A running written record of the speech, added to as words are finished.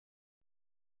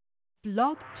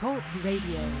Blog Talk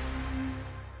Radio.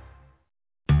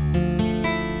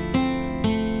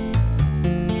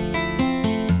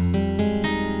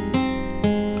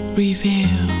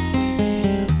 Reveal.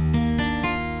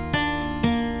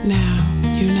 Now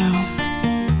you know.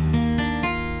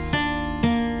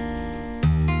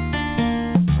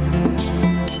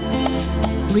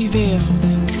 Reveal.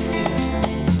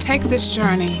 Take this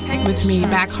journey with me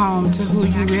back home to who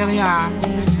you really are.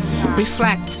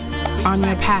 Reflect on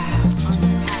your past.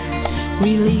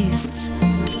 Release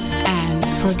and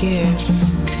forgive.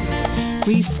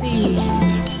 Receive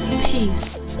peace,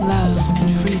 love,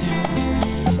 and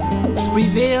freedom.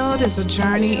 Revealed is a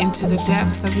journey into the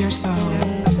depths of your soul.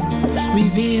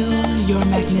 Reveal your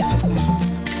magnificence.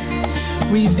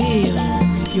 Reveal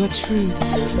your truth.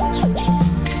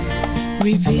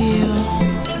 Reveal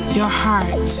your heart.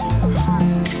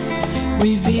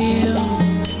 Reveal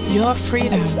your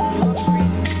freedom.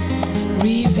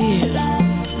 Reveal love.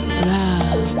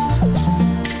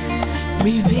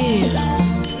 Reveal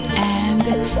and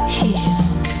heal.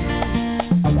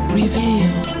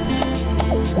 Reveal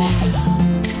now.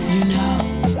 You know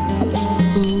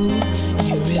who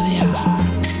you really are.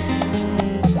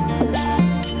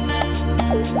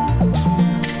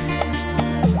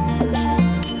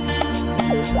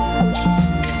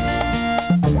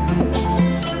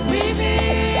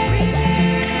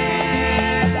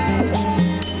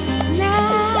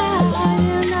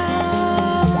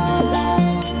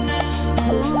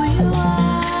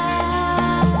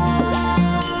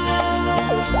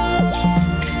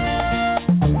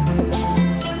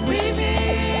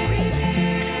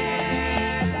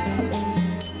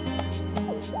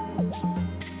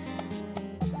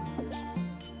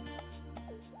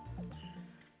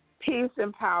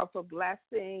 And powerful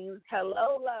blessings.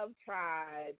 Hello, Love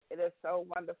Tribe. It is so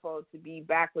wonderful to be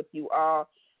back with you all,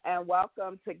 and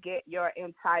welcome to Get Your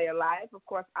Entire Life. Of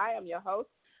course, I am your host,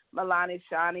 Malane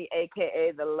Shani,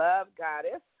 a.k.a. the Love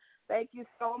Goddess. Thank you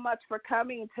so much for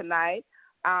coming tonight.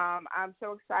 I'm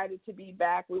so excited to be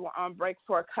back. We were on break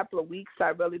for a couple of weeks. I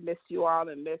really missed you all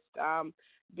and missed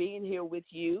being here with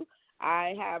you.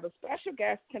 I have a special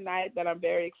guest tonight that I'm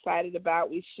very excited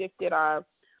about. We shifted our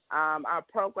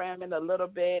programming a little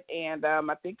bit, and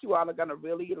I think you all are going to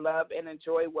really love and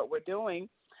enjoy what we're doing.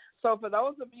 So for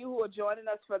those of you who are joining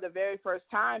us for the very first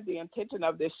time, the intention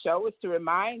of this show is to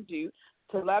remind you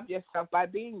to love yourself by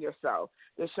being yourself.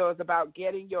 This show is about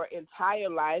getting your entire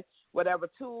life, whatever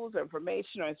tools,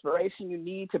 information, or inspiration you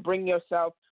need to bring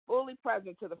yourself fully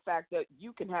present to the fact that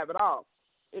you can have it all.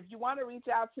 If you want to reach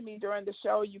out to me during the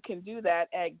show, you can do that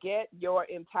at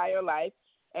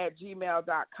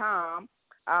getyourentirelife@gmail.com.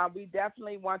 We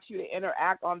definitely want you to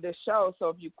interact on this show. So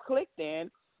if you clicked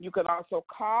in, you can also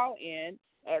call in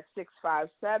at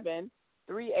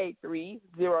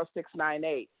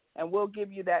 657-383-0698. And we'll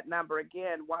give you that number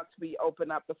again once we open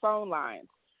up the phone lines.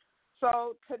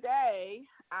 So today,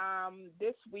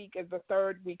 this week is the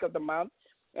third week of the month.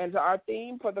 And our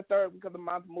theme for the third week of the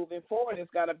month moving forward is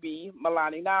going to be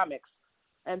Malanenomics.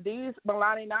 And these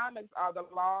Malanenomics are the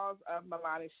Laws of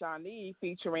Malane Shani,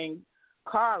 featuring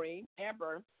Kari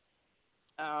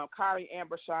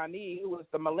Shani, who is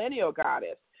the Millennial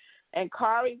Goddess. And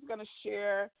Kari is going to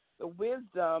share the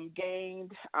wisdom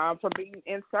gained from being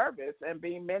in service and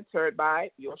being mentored by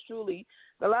yours truly,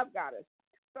 the Love Goddess.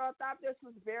 So I thought this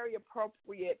was very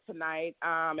appropriate tonight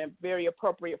and very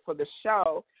appropriate for the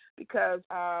show because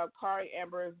Kari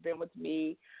Amber has been with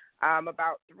me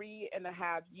about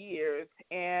 3.5 years,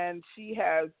 and she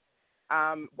has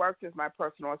worked as my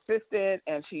personal assistant,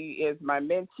 and she is my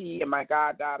mentee and my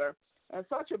goddaughter, and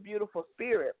such a beautiful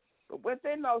spirit. But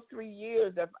within those 3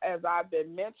 years, as I've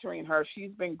been mentoring her,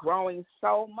 she's been growing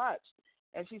so much,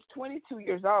 and she's 22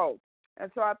 years old.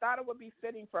 And so I thought it would be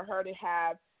fitting for her to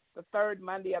have the third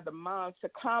Monday of the month to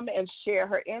come and share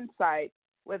her insight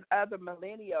with other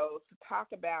millennials to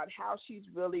talk about how she's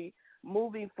really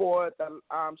moving forward.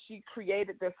 She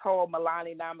created this whole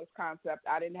Malanenomics concept.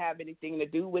 I didn't have anything to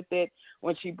do with it.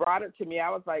 When she brought it to me, I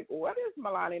was like, what is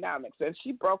Malanenomics? And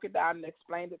she broke it down and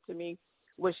explained it to me,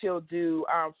 which she'll do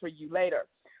for you later.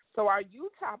 So our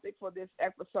U topic for this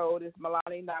episode is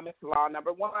Malanenomics Law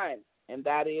number 1, and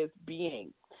that is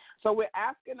being. So we're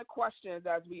asking the questions,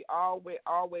 as we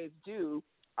always do.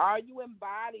 Are you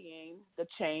embodying the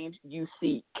change you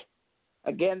seek?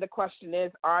 Again, the question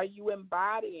is, are you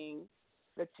embodying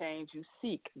the change you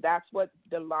seek? That's what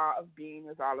the law of being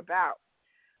is all about.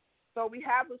 So we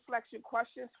have reflection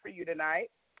questions for you tonight.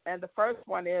 And the first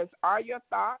one is, are your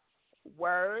thoughts,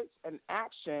 words, and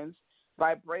actions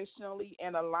vibrationally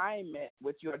in alignment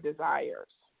with your desires?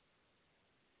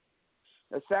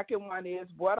 The second one is,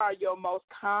 what are your most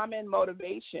common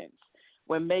motivations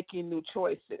when making new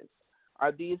choices?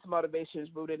 Are these motivations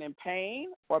rooted in pain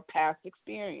or past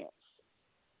experience?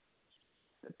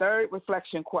 The third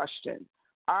reflection question,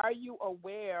 are you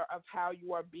aware of how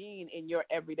you are being in your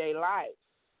everyday life?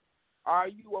 Are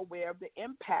you aware of the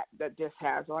impact that this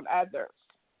has on others?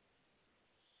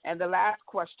 And the last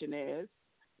question is,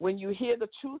 when you hear the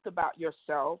truth about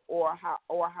yourself or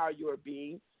how you are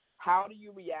being, how do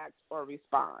you react or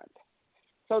respond?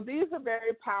 So these are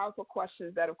very powerful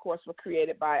questions that, of course, were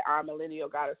created by our millennial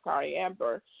goddess, Kari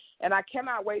Amber. And I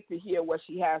cannot wait to hear what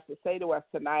she has to say to us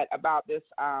tonight about this,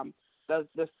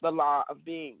 the law of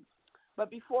being. But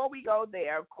before we go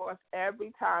there, of course,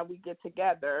 every time we get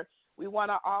together, we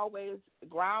want to always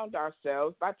ground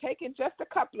ourselves by taking just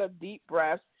a couple of deep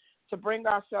breaths to bring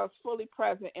ourselves fully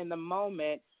present in the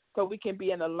moment so we can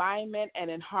be in alignment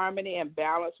and in harmony and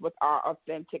balance with our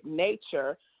authentic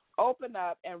nature, open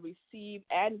up and receive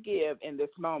and give in this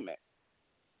moment.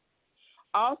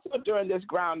 Also, during this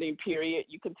grounding period,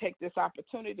 you can take this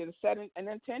opportunity to set an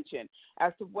intention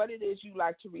as to what it is you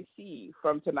like to receive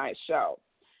from tonight's show.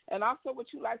 And also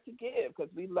what you like to give,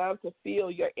 because we love to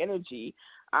feel your energy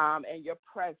and your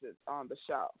presence on the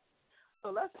show.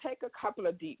 So let's take a couple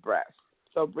of deep breaths.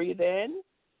 So breathe in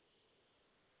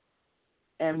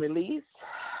and release.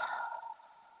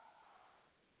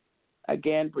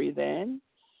 Again, breathe in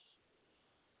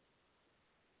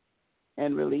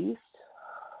and release.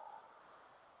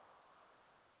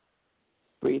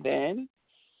 Breathe in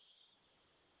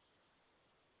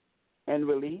and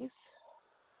release.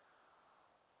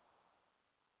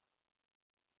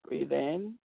 Breathe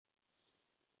in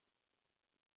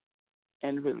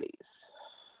and release.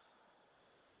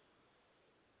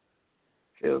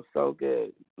 Feels so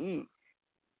good.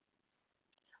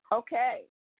 Okay.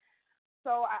 So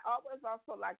I always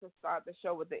also like to start the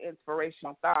show with the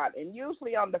inspirational thought. And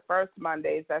usually on the first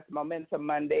Mondays, that's Momentum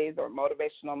Mondays or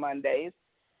Motivational Mondays.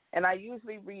 And I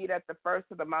usually read at the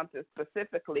first of the month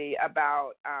specifically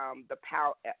about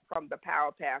from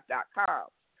thepowerpath.com.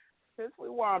 Since we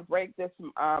want to break this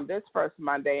first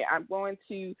Monday, I'm going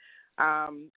to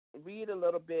read a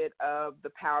little bit of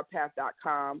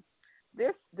thepowerpath.com.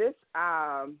 These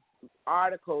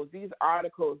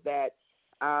articles that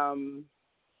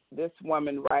this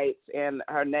woman writes, and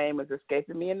her name is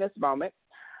escaping me in this moment.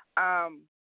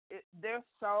 They're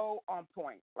so on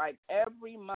point. Like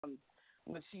every month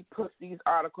when she puts these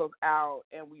articles out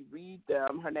and we read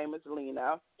them, her name is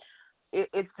Lena,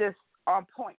 it's just on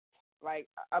point, like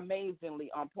amazingly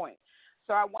on point.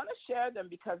 So I want to share them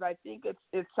because I think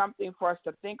it's something for us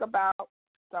to think about,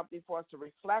 something for us to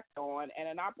reflect on, and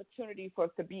an opportunity for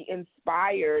us to be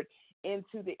inspired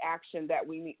into the action that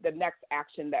we need, the next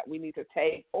action that we need to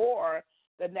take, or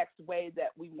the next way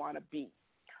that we want to be.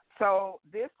 So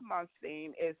this month's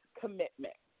theme is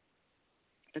commitment.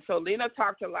 And so Lena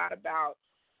talked a lot about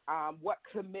what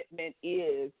commitment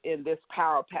is in this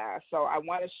Power Path. So I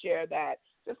want to share that,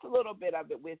 just a little bit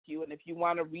of it with you. And if you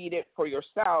want to read it for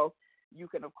yourself, you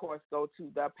can, of course, go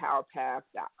to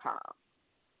thepowerpath.com.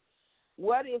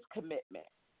 What is commitment?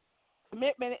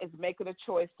 Commitment is making a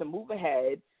choice to move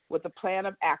ahead with a plan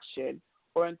of action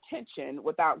or intention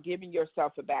without giving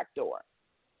yourself a back door.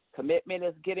 Commitment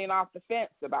is getting off the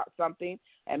fence about something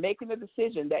and making a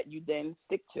decision that you then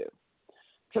stick to.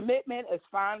 Commitment is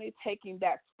finally taking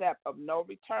that step of no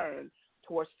return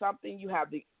towards something you have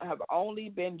only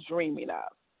been dreaming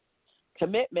of.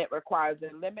 Commitment requires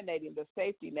eliminating the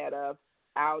safety net of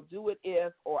I'll do it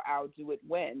if or I'll do it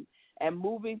when, and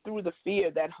moving through the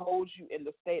fear that holds you in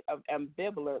the state of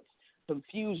ambivalence,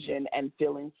 confusion, and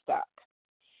feeling stuck.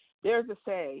 There's a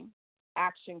saying,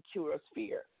 action cures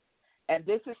fear. And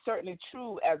this is certainly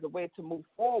true as a way to move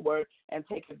forward and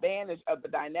take advantage of the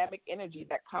dynamic energy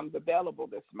that comes available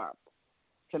this month.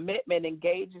 Commitment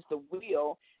engages the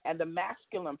will and the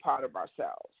masculine part of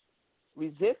ourselves.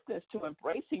 Resistance to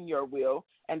embracing your will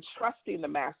and trusting the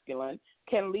masculine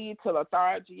can lead to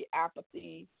lethargy,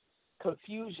 apathy,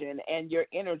 confusion, and your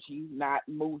energy not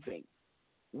moving.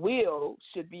 Will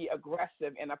should be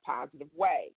aggressive in a positive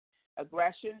way.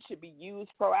 Aggression should be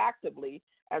used proactively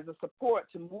as a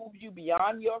support to move you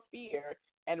beyond your fear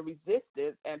and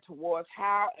resistance and towards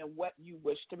how and what you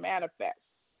wish to manifest.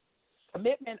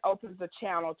 Commitment opens the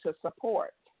channel to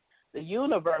support. The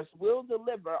universe will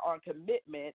deliver on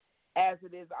commitment, as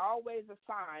it is always a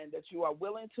sign that you are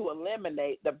willing to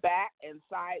eliminate the back and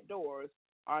side doors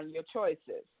on your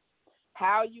choices.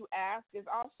 How you ask is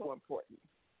also important.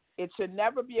 It should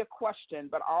never be a question,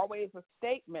 but always a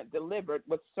statement delivered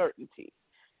with certainty.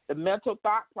 The mental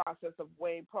thought process of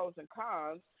weighing pros and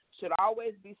cons should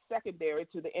always be secondary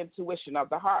to the intuition of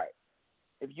the heart.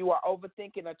 If you are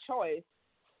overthinking a choice,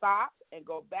 stop and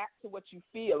go back to what you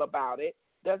feel about it.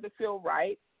 Does it feel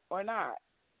right or not?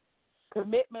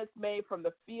 Commitments made from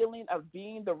the feeling of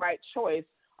being the right choice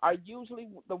are usually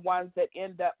the ones that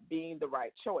end up being the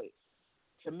right choice.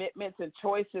 Commitments and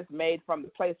choices made from the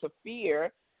place of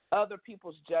fear, other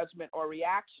people's judgment or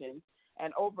reaction,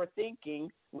 and overthinking,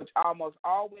 which almost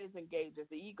always engages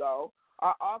the ego,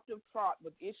 are often fraught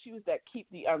with issues that keep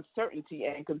the uncertainty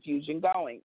and confusion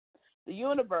going. The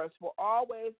universe will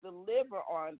always deliver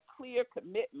on clear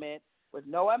commitment with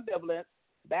no ambivalence,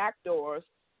 backdoors,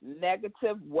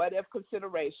 negative what-if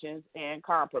considerations, and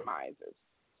compromises.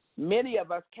 Many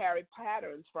of us carry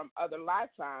patterns from other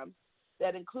lifetimes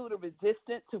that include a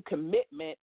resistance to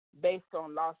commitment based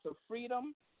on loss of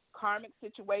freedom, karmic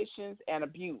situations, and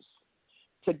abuse.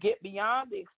 To get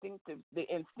beyond the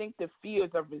instinctive fears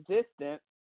of resistance,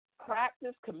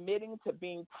 practice committing to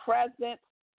being present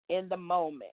in the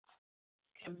moment.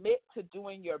 Commit to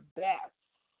doing your best.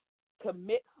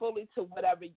 Commit fully to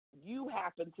whatever you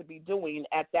happen to be doing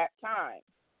at that time.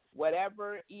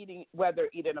 Whether eating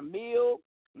a meal,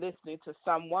 listening to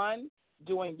someone,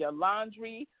 doing your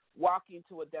laundry, walking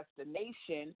to a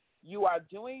destination, you are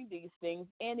doing these things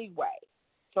anyway.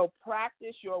 So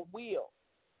practice your will,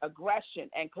 aggression,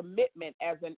 and commitment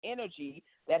as an energy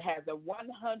that has a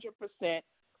 100%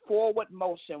 forward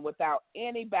motion without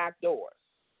any back doors.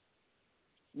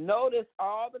 Notice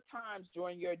all the times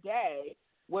during your day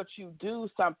what you do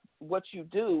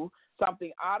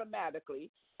something automatically,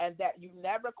 and that you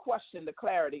never question the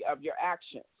clarity of your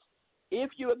actions.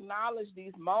 If you acknowledge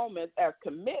these moments as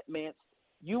commitments,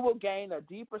 you will gain a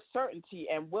deeper certainty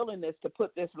and willingness to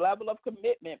put this level of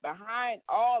commitment behind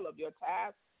all of your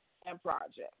tasks and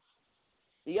projects.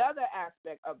 The other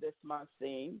aspect of this month's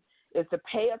theme is to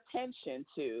pay attention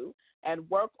to and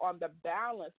work on the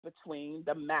balance between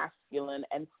the masculine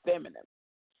and feminine.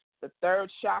 The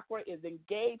third chakra is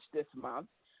engaged this month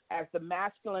as the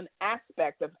masculine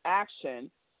aspect of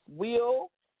action, will,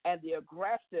 and the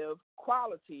aggressive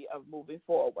quality of moving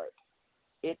forward.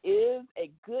 It is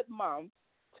a good month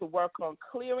to work on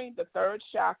clearing the third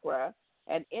chakra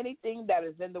and anything that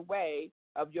is in the way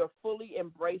of your fully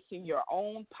embracing your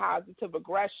own positive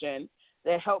aggression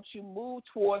that helps you move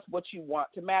towards what you want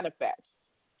to manifest.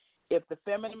 If the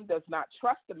feminine does not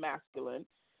trust the masculine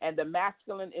and the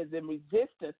masculine is in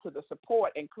resistance to the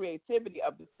support and creativity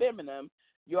of the feminine,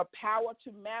 your power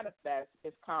to manifest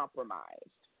is compromised.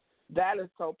 That is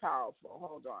so powerful.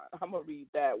 Hold on. I'm going to read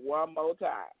that one more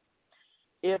time.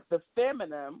 If the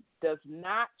feminine does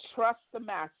not trust the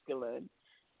masculine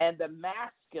and the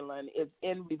masculine is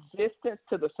in resistance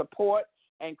to the support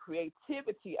and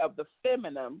creativity of the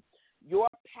feminine, your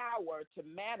power to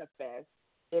manifest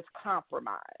is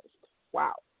compromised.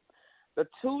 Wow. The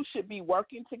two should be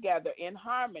working together in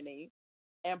harmony,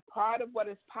 and part of what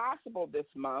is possible this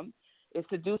month is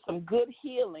to do some good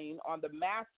healing on the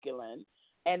masculine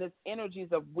and its energies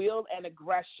of will and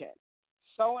aggression.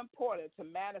 So important to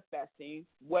manifesting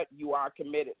what you are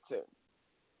committed to.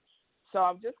 So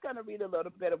I'm just going to read a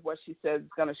little bit of what she says is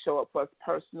going to show up for us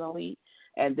personally,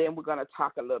 and then we're going to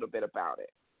talk a little bit about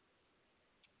it.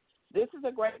 This is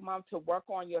a great month to work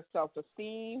on your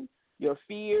self-esteem, your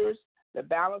fears, the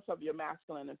balance of your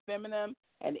masculine and feminine,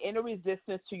 and inner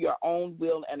resistance to your own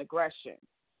will and aggression.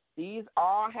 These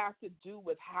all have to do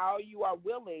with how you are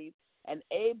willing and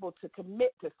able to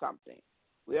commit to something.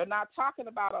 We are not talking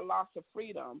about a loss of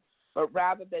freedom, but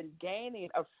rather than gaining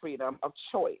of freedom of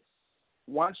choice.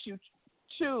 Once you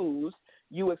choose,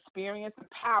 you experience the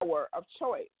power of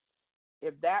choice.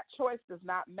 If that choice does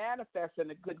not manifest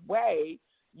in a good way,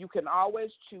 you can always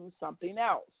choose something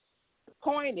else. The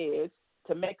point is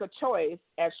to make a choice,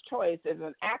 as choice is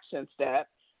an action step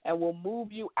and will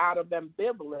move you out of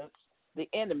ambivalence, the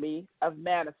enemy of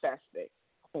manifesting.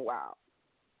 Wow.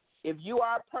 If you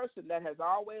are a person that has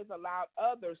always allowed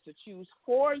others to choose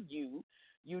for you,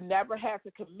 you never have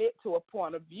to commit to a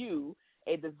point of view,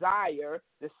 a desire,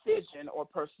 decision, or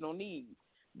personal need.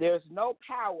 There's no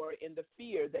power in the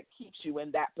fear that keeps you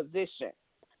in that position.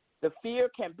 The fear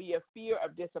can be a fear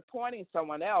of disappointing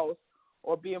someone else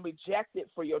or being rejected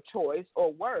for your choice,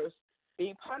 or worse,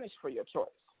 being punished for your choice.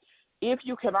 It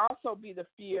can also be the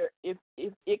fear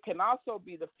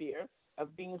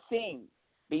of being seen,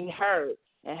 being heard,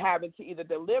 and having to either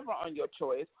deliver on your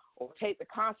choice or take the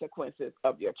consequences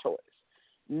of your choice.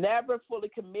 Never fully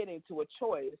committing to a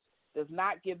choice does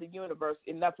not give the universe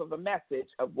enough of a message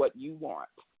of what you want.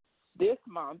 This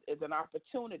month is an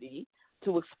opportunity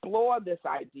to explore this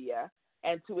idea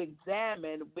and to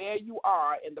examine where you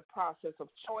are in the process of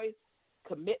choice,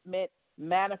 commitment,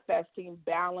 manifesting,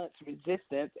 balance,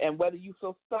 resistance, and whether you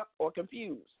feel stuck or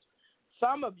confused.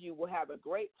 Some of you will have a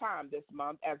great time this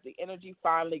month as the energy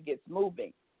finally gets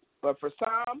moving. But for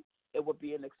some, it will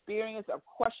be an experience of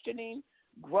questioning,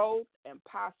 growth, and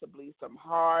possibly some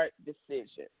hard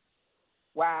decisions.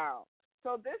 Wow.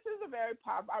 So this is a very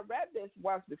powerful. I read this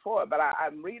once before, but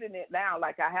I'm reading it now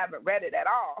like I haven't read it at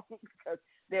all because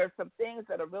there's some things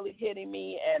that are really hitting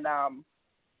me and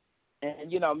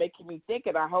making me think.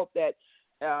 And I hope that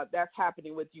that's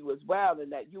happening with you as well,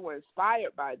 and that you were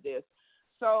inspired by this.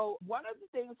 So one of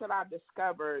the things that I've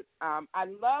discovered, I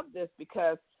love this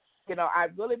because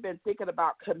I've really been thinking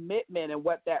about commitment and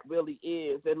what that really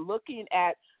is, and looking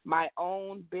at my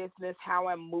own business, how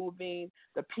I'm moving,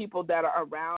 the people that are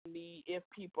around me, if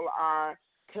people are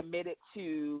committed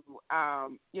to,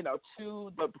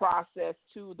 to the process,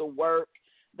 to the work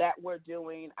that we're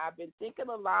doing. I've been thinking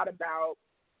a lot about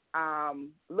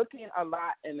looking a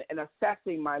lot and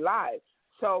assessing my life.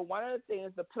 So one of the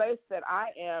things, the place that I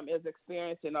am is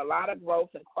experiencing a lot of growth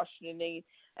and questioning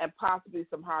and possibly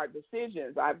some hard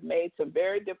decisions. I've made some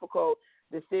very difficult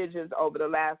decisions over the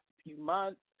last few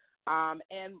months.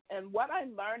 And what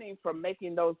I'm learning from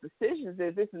making those decisions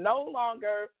is it's no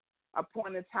longer a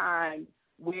point in time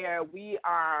where we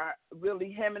are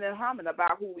really hemming and humming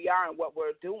about who we are and what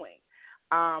we're doing.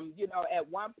 At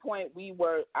one point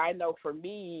I know for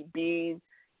me, being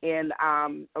in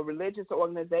a religious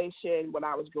organization when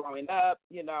I was growing up,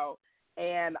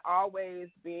 and always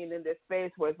being in this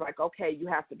space where it's like, okay, you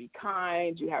have to be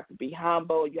kind, you have to be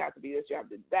humble, you have to be this, you have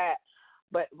to do that.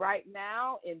 But right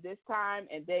now, in this time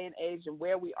and day and age and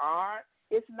where we are,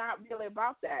 it's not really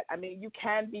about that. I mean, you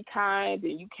can be kind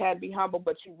and you can be humble,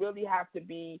 but you really have to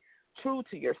be true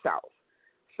to yourself.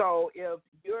 So if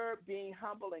you're being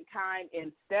humble and kind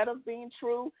instead of being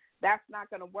true, that's not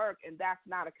going to work, and that's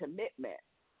not a commitment.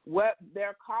 What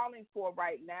they're calling for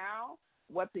right now,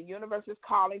 what the universe is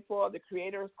calling for, the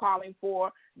Creator is calling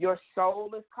for, your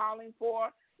soul is calling for,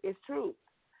 is truth.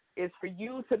 It's for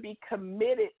you to be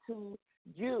committed to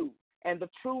you and the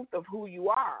truth of who you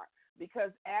are.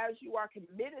 Because as you are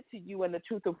committed to you and the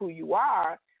truth of who you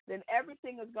are, then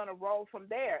everything is going to roll from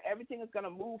there. Everything is going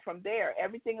to move from there.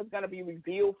 Everything is going to be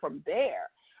revealed from there.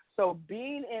 So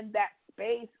being in that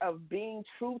space of being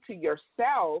true to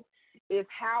yourself is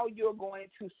how you're going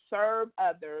to serve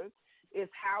others, is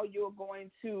how you're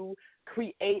going to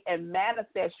create and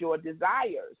manifest your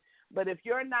desires. But if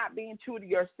you're not being true to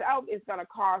yourself, it's going to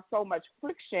cause so much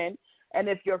friction. And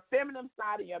if your feminine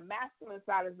side and your masculine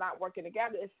side is not working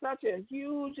together, it's such a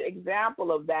huge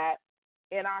example of that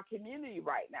in our community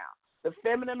right now. The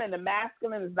feminine and the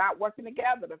masculine is not working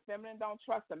together. The feminine don't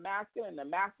trust the masculine. The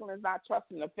masculine is not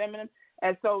trusting the feminine.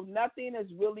 And so nothing is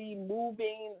really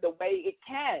moving the way it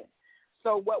can.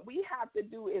 So what we have to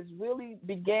do is really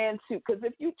begin to, because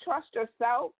if you trust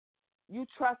yourself, you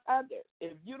trust others.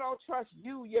 If you don't trust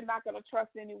you, you're not going to trust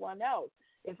anyone else.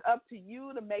 It's up to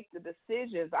you to make the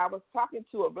decisions. I was talking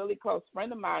to a really close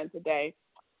friend of mine today.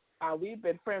 We've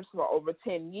been friends for over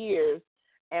 10 years,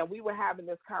 and we were having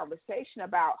this conversation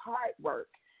about heart work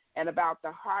and about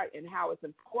the heart and how it's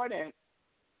important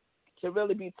to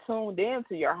really be tuned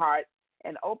into your heart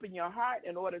and open your heart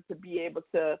in order to be able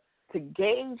to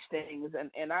gauge things.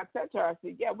 And I said to her, I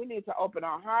said, yeah, we need to open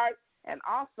our heart and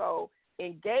also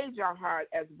engage our heart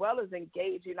as well as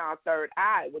engaging our third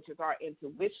eye, which is our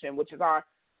intuition, which is our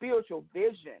spiritual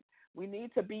vision. We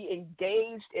need to be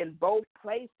engaged in both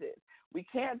places. We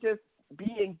can't just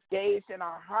be engaged in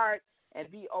our heart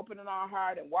and be opening our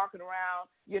heart and walking around,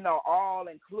 all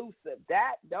inclusive.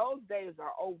 Those days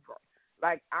are over.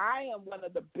 Like, I am one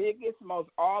of the biggest, most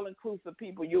all-inclusive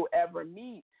people you'll ever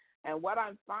meet. And what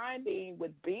I'm finding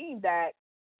with being that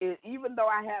is, even though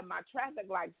I have my traffic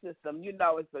light system,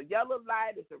 it's a yellow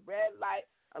light, it's a red light.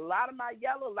 A lot of my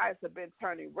yellow lights have been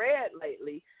turning red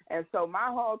lately. And so my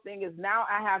whole thing is now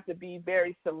I have to be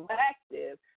very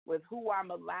selective with who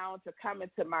I'm allowed to come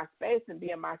into my space and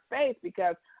be in my space,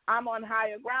 because I'm on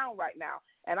higher ground right now.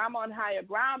 And I'm on higher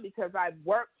ground because I've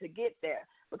worked to get there,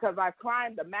 because I've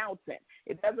climbed the mountain.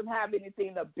 It doesn't have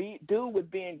anything to do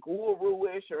with being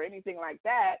guru-ish or anything like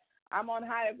that. I'm on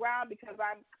higher ground because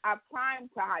I've climbed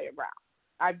to higher ground.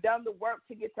 I've done the work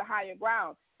to get to higher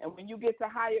ground. And when you get to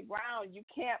higher ground, you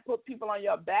can't put people on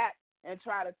your back and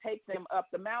try to take them up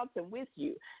the mountain with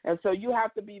you. And so you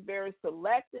have to be very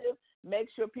selective, make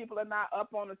sure people are not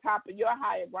up on the top of your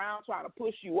higher ground trying to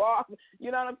push you off.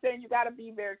 You know what I'm saying? You got to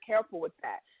be very careful with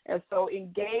that. And so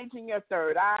engaging your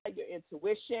third eye, your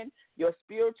intuition, your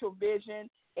spiritual vision,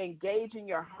 engaging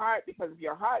your heart, because if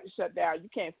your heart is shut down, you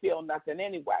can't feel nothing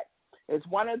anyway. It's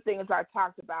one of the things I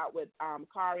talked about with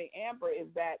Kari Amber is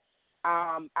that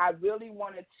I really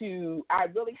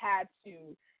had to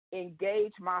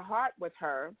engage my heart with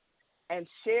her and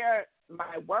share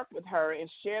my work with her and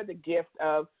share the gift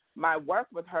of my work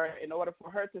with her in order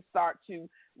for her to start to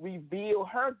reveal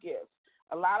her gifts.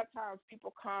 A lot of times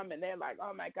people come and they're like,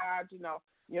 oh, my God,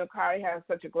 Kari has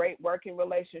such a great working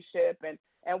relationship,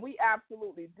 and we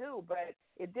absolutely do, but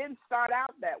it didn't start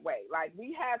out that way. Like,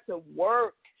 we had to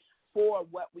work for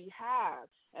what we have.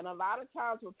 And a lot of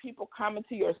times when people come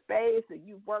into your space and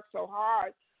you've worked so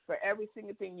hard for every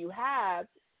single thing you have,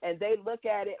 and they look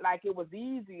at it like it was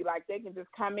easy, like they can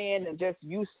just come in and just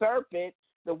usurp it,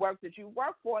 the work that you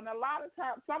work for. And a lot of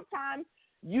times, sometimes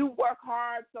you work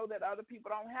hard so that other people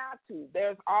don't have to.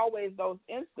 There's always those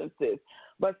instances.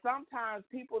 But sometimes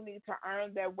people need to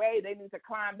earn their way. They need to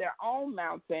climb their own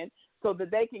mountain so that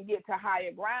they can get to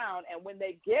higher ground. And when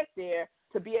they get there,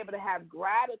 to be able to have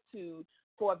gratitude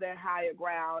for their higher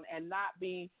ground and not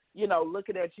be,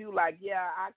 looking at you like, yeah,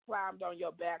 I climbed on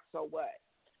your back, so what?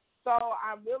 So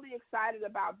I'm really excited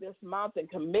about this month and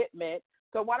commitment.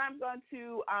 So what I'm going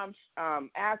to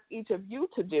ask each of you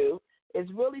to do is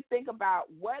really think about,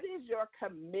 what is your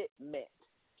commitment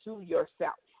to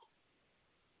yourself?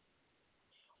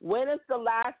 When is the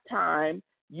last time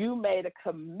you made a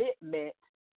commitment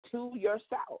to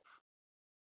yourself?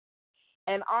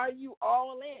 And are you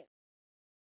all in?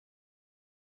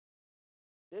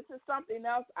 This is something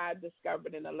else I've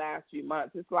discovered in the last few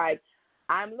months. It's like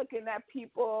I'm looking at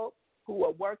people who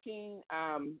are working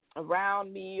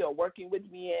around me or working with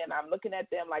me, and I'm looking at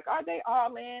them like, are they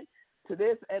all in to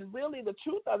this? And really the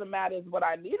truth of the matter is, what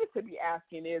I needed to be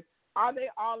asking is, are they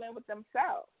all in with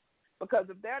themselves? Because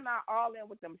if they're not all in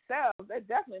with themselves, they're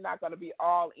definitely not going to be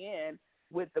all in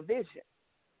with the vision,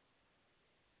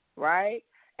 right?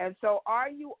 And so are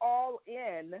you all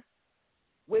in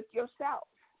with yourself?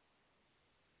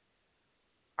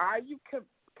 Are you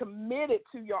committed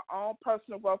to your own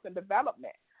personal growth and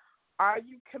development? Are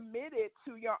you committed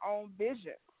to your own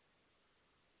vision?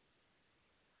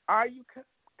 Are you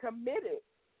committed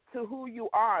to who you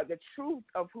are, the truth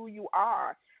of who you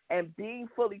are, and being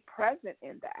fully present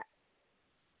in that?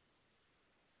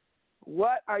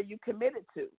 What are you committed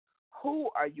to?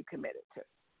 Who are you committed to?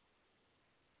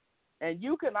 And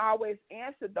you can always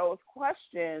answer those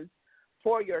questions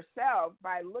for yourself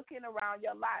by looking around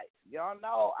your life. Y'all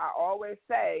know I always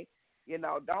say,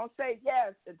 don't say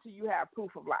yes until you have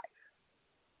proof of life,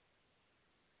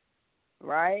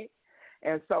 right?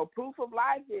 And so proof of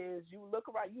life is, you look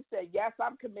around, you say, yes,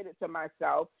 I'm committed to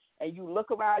myself, and you look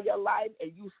around your life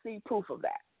and you see proof of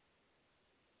that.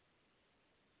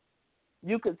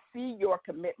 You can see your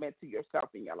commitment to yourself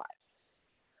in your life.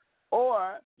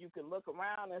 Or you can look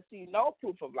around and see no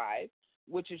proof of life,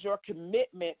 which is your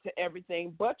commitment to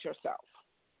everything but yourself,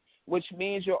 which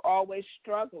means you're always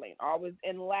struggling, always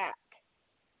in lack,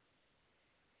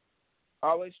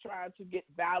 always trying to get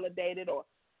validated or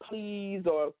please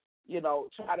or,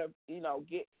 try to,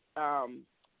 get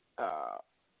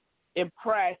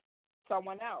impress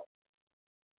someone else.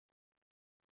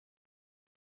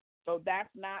 So that's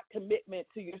not commitment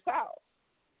to yourself.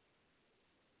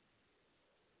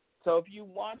 So if you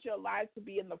want your life to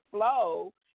be in the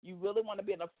flow, you really want to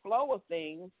be in the flow of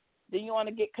things, then you want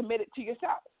to get committed to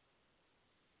yourself,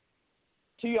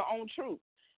 to your own truth.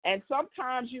 And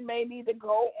sometimes you may need to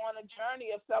go on a journey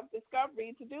of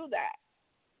self-discovery to do that.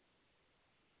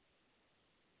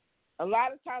 A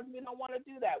lot of times we don't want to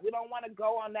do that. We don't want to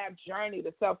go on that journey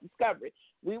to self-discovery.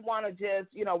 We want to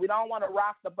just, we don't want to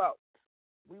rock the boat.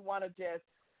 We want to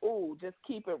just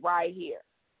keep it right here.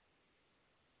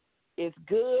 It's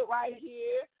good right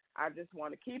here. I just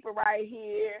want to keep it right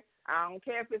here. I don't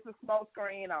care if it's a smoke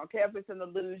screen. I don't care if it's an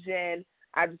illusion.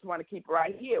 I just want to keep it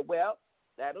right here. Well,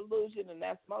 that illusion and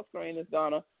that smoke screen is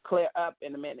going to clear up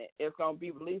in a minute. It's going to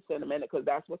be released in a minute, because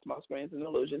that's what smoke screens and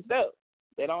illusions do.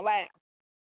 They don't last.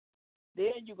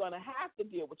 Then you're going to have to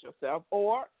deal with yourself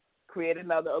or create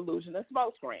another illusion and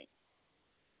smoke screen,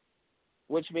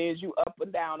 which means you up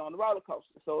and down on the roller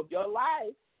coaster. So if your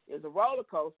life is a roller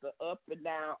coaster, up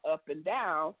and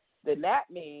down, then that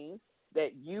means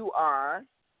that you are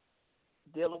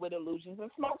dealing with illusions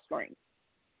and smoke screens.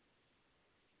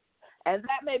 And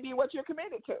that may be what you're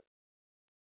committed to.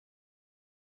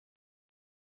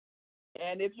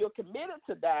 And if you're committed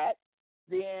to that,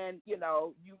 then, you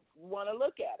want to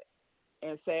look at it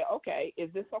and say, okay,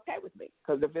 is this okay with me?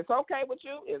 Because if it's okay with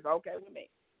you, it's okay with me.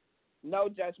 No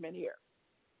judgment here.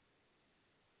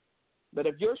 But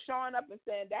if you're showing up and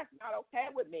saying that's not okay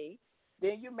with me,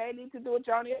 then you may need to do a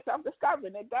journey of self-discovery.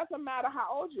 And it doesn't matter how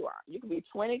old you are. You can be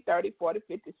 20, 30, 40,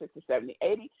 50, 60, 70,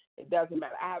 80. It doesn't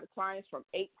matter. I have clients from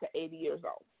 8 to 80 years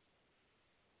old.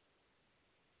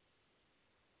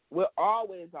 We're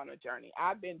always on a journey.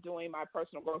 I've been doing my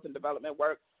personal growth and development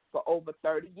work for over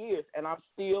 30 years, and I'm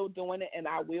still doing it, and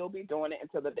I will be doing it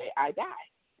until the day I die.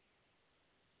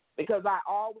 Because I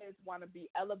always want to be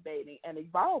elevating and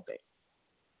evolving,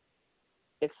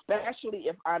 especially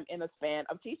if I'm in a span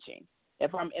of teaching,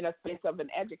 if I'm in a space of an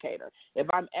educator. If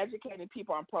I'm educating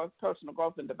people on personal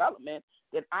growth and development,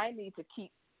 then I need to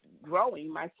keep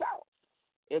growing myself.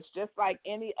 It's just like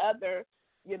any other,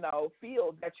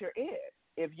 field that you're in.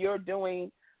 If you're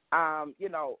doing, a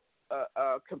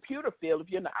computer field, if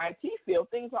you're in the IT field,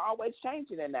 things are always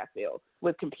changing in that field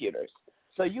with computers.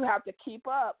 So you have to keep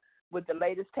up with the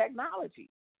latest technology.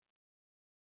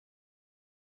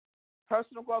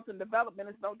 Personal growth and development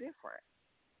is no different.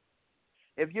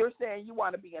 If you're saying you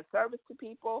want to be in service to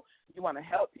people, you want to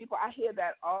help people, I hear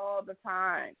that all the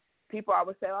time. People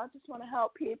always say, I just want to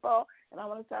help people and I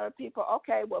want to serve people.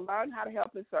 Okay, well, learn how to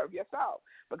help and serve yourself.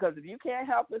 Because if you can't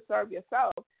help and serve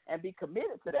yourself and be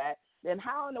committed to that, then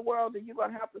how in the world are you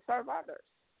going to help and serve others?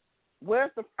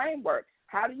 Where's the framework?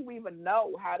 How do you even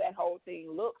know how that whole thing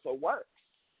looks or works?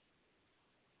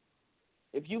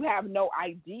 If you have no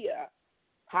idea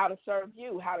how to serve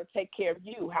you, how to take care of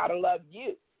you, how to love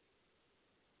you,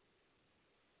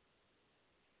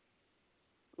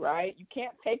 right? You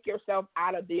can't take yourself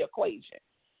out of the equation.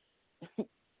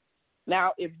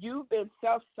 Now, if you've been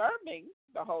self-serving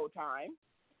the whole time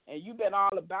and you've been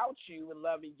all about you and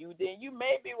loving you, then you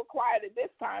may be required at this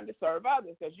time to serve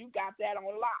others because you got that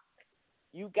on lock.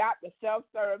 You got the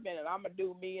self-serving and I'm going to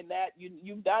do me and that.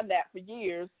 You've done that for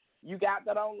years. You got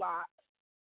that on lock,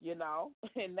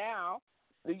 and now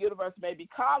the universe may be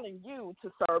calling you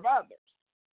to serve others.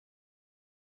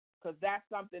 Because that's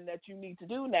something that you need to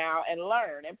do now and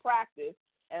learn and practice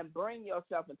and bring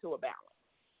yourself into a balance.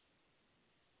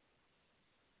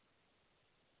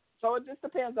 So it just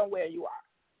depends on where you are.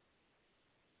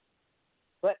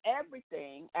 But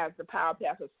everything, as the Power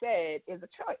Path has said, is a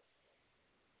choice.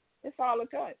 It's all a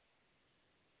choice.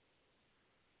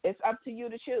 It's up to you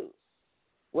to choose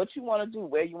what you want to do,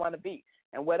 where you want to be.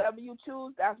 And whatever you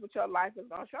choose, that's what your life is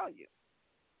going to show you.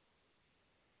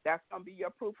 That's going to be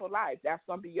your proof of life. That's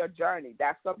going to be your journey.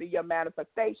 That's going to be your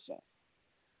manifestation.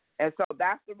 And so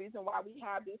that's the reason why we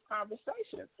have these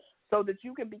conversations, so that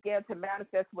you can begin to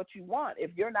manifest what you want.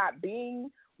 If you're not being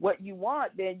what you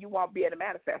want, then you won't be able to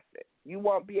manifest it. You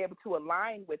won't be able to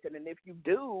align with it. And if you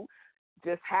do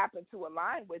just happen to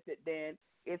align with it, then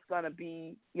it's going to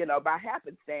be, by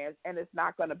happenstance, and it's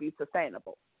not going to be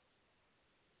sustainable.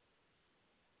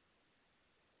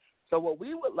 So what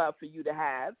we would love for you to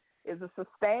have is a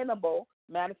sustainable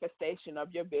manifestation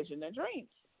of your vision and dreams.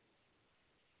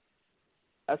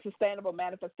 A sustainable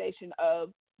manifestation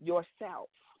of yourself.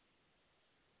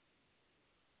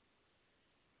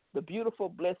 The beautiful,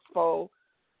 blissful,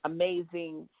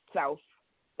 amazing self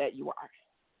that you are.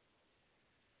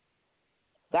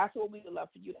 That's what we would love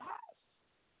for you to have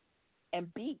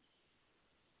and be.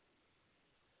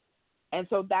 And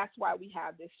so that's why we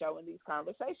have this show and these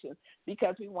conversations,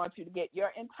 because we want you to get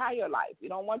your entire life. We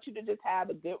don't want you to just have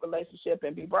a good relationship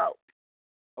and be broke.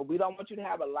 Or we don't want you to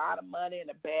have a lot of money and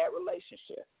a bad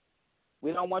relationship.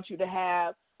 We don't want you to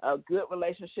have a good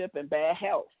relationship and bad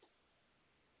health.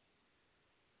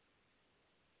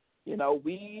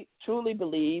 We truly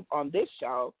believe on this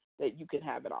show that you can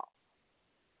have it all.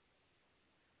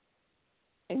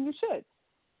 And you should.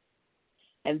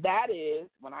 And that is,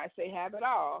 when I say have it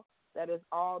all, that is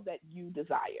all that you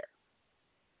desire.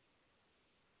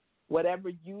 Whatever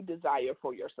you desire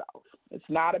for yourself. It's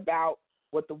not about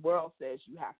what the world says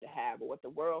you have to have or what the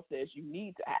world says you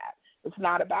need to have. It's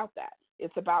not about that.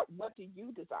 It's about, what do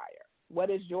you desire? What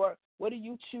do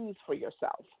you choose for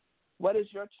yourself? What is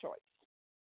your choice?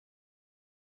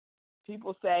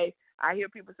 I hear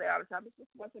people say all the time, it just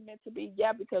wasn't meant to be.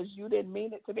 Yeah, because you didn't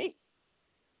mean it to be.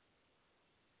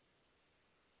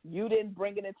 You didn't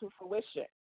bring it into fruition.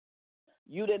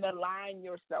 You didn't align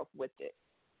yourself with it.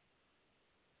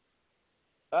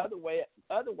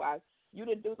 Otherwise, you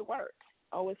didn't do the work.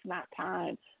 Oh, it's not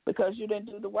time, because you didn't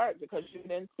do the work, because you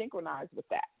didn't synchronize with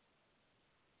that.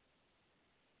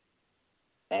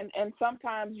 And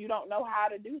sometimes you don't know how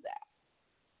to do that.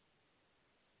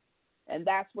 And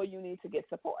that's where you need to get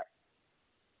support.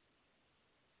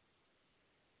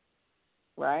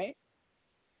 Right?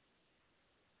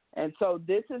 And so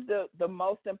this is the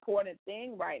most important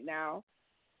thing right now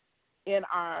in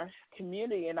our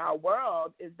community, in our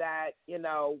world, is that,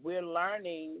 we're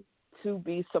learning to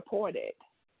be supported.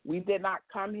 We did not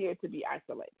come here to be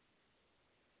isolated.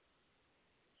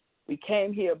 We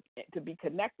came here to be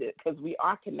connected, because we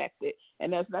are connected,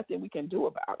 and there's nothing we can do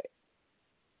about it.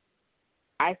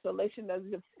 Isolation doesn't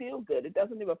even feel good. It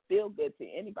doesn't even feel good to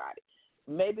anybody.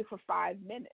 Maybe for 5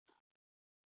 minutes.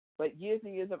 But years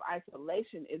and years of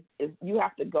isolation is you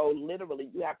have to go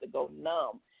literally, you have to go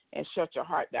numb and shut your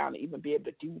heart down to even be able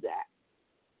to do that.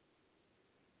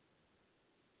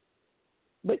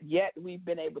 But yet we've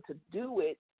been able to do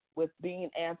it with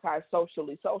being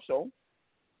anti-socially social,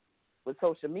 with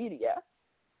social media.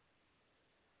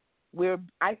 We're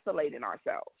isolating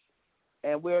ourselves.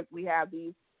 And we have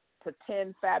these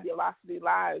pretend fabulosity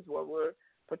lives where we're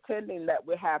pretending that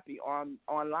we're happy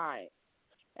online.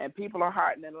 And people are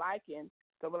hearting and liking.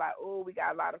 So we're like, oh, we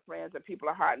got a lot of friends and people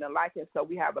are hearting and liking, so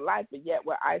we have a life, but yet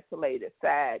we're isolated,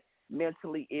 sad,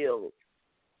 mentally ill,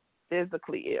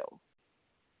 physically ill,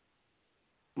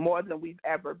 more than we've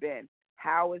ever been.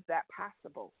 How is that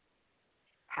possible?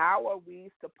 How are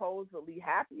we supposedly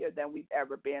happier than we've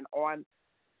ever been on,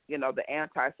 the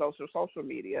anti-social social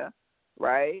media,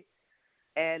 right?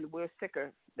 And we're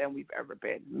sicker than we've ever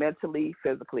been, mentally,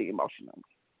 physically, emotionally.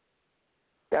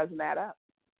 Doesn't add up.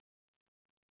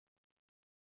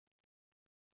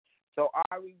 So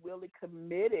are we really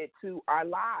committed to our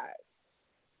lives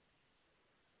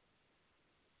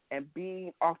and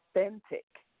being authentic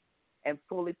and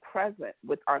fully present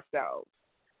with ourselves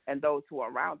and those who are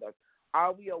around us?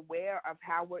 Are we aware of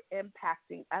how we're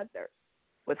impacting others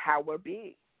with how we're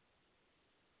being?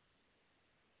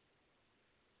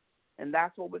 And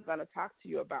that's what we're going to talk to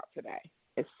you about today.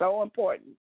 It's so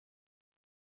important.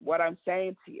 What I'm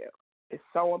saying to you is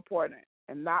so important.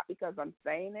 And not because I'm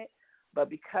saying it, but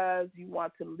because you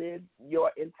want to live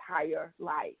your entire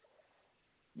life.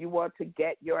 You want to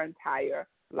get your entire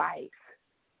life.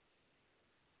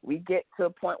 We get to a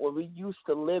point where we used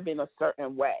to live in a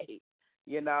certain way.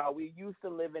 We used to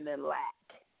living in lack.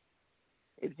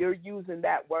 If you're using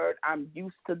that word, I'm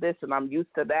used to this and I'm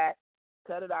used to that,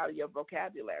 cut it out of your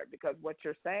vocabulary, because what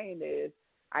you're saying is,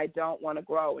 I don't want to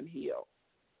grow and heal.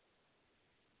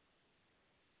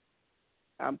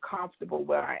 I'm comfortable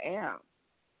where I am.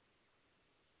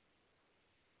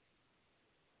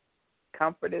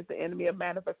 Comfort is the enemy of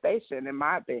manifestation, in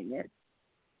my opinion.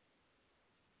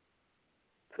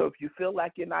 So if you feel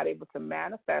like you're not able to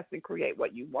manifest and create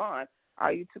what you want,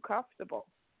 are you too comfortable?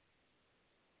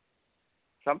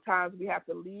 Sometimes we have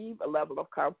to leave a level of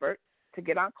comfort to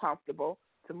get uncomfortable,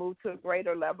 to move to a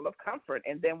greater level of comfort.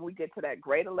 And then when we get to that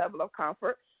greater level of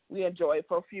comfort, we enjoy it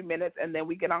for a few minutes, and then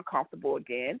we get uncomfortable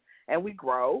again, and we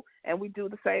grow, and we do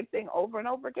the same thing over and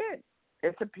over again.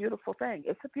 It's a beautiful thing.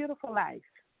 It's a beautiful life.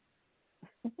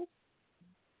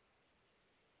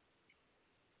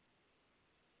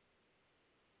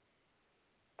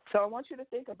 So I want you to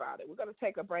think about it. We're going to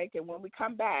take a break, and when we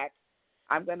come back,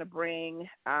 I'm going to bring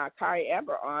Kari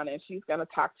Amber on, and she's going to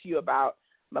talk to you about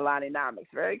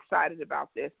Malanenomics. Very excited about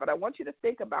this, but I want you to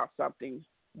think about something.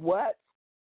 What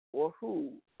or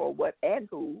who or what and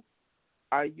who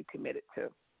are you committed to?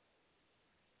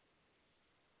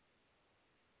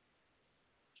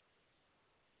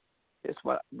 Just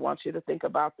want you to think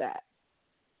about that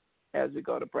as we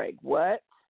go to break. What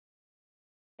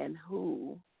and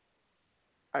who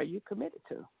are you committed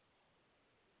to?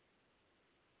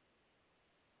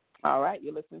 All right,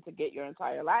 you're listening to Get Your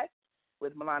Entire Life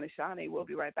with Malane Shani. We'll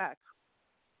be right back.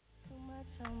 Too much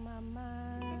on my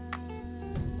mind.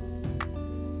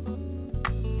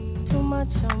 Too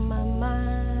much on my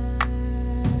mind.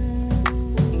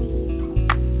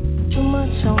 Too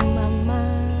much on my mind.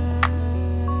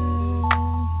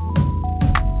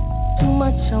 Too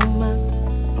much on my mind.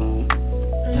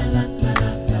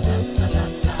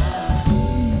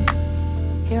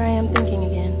 Here I am thinking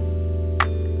again,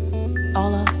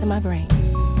 all up in my brain.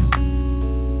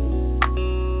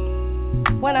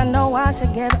 When I know I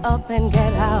should get up and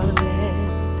get out of bed,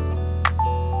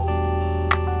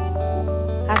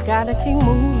 I gotta keep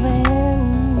moving.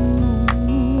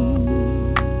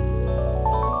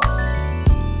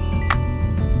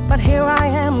 But here I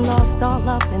am, lost all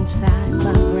up inside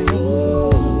my brain.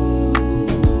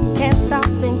 Can't stop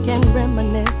thinking,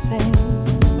 reminiscing.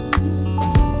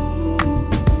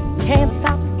 Can't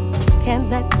stop, can't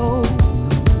let go.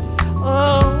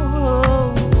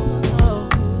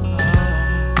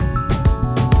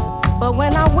 But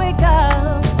when I wake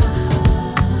up,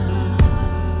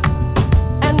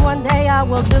 and one day I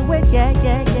will do it, yeah.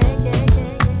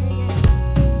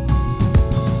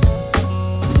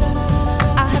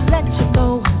 I have let you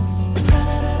go,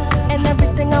 and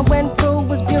everything I went through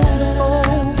was beautiful.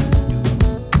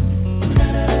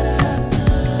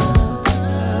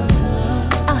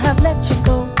 I have let you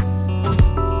go,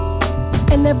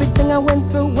 and everything I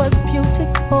went through was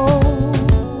beautiful.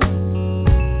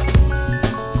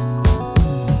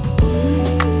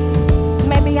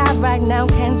 Right now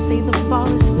can't see the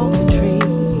forest for the trees,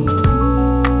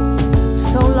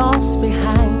 so lost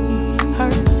behind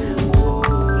hurt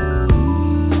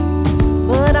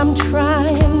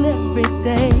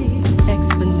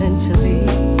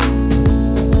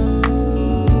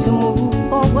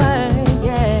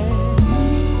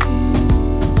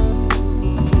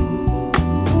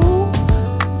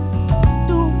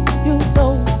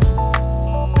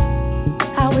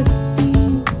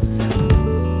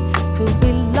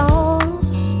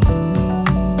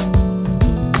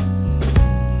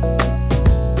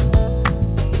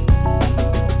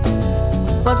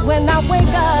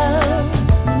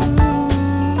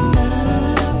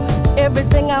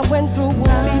Everything I went through will be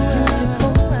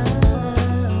beautiful.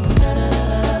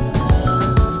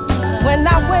 When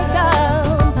I wake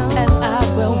up, and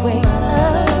I will wake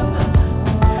up,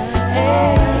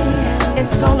 hey,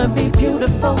 it's gonna be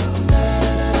beautiful.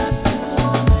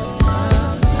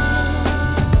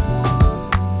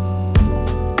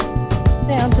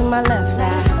 Down to my left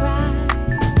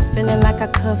side, feeling like I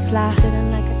could fly,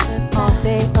 all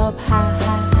day up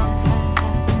high.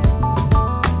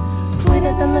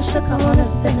 Sweeter than the sugar on a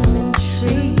cinnamon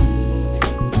tree,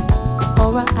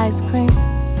 or an ice cream.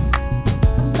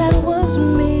 That was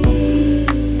me,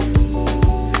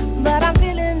 but I'm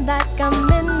feeling like I'm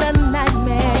in a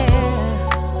nightmare.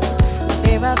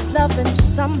 Fear of loving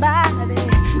somebody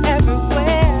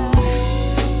everywhere.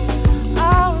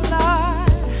 Oh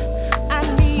Lord, I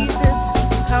need this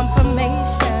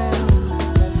confirmation,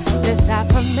 this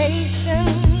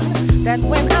affirmation that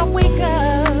when I wake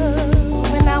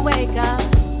up,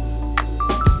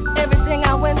 everything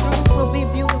I went through will be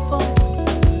beautiful.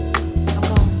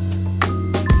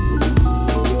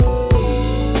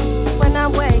 When I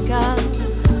wake up,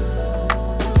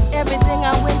 everything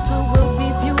I went through will be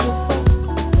beautiful.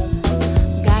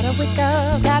 Gotta wake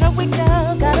up, gotta wake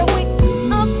up, gotta wake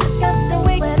up, got to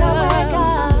wake up.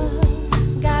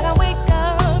 Gotta wake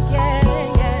up,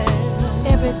 yeah,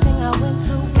 yeah. Everything I went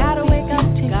through, gotta wake up,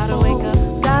 gotta wake up,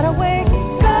 gotta wake up.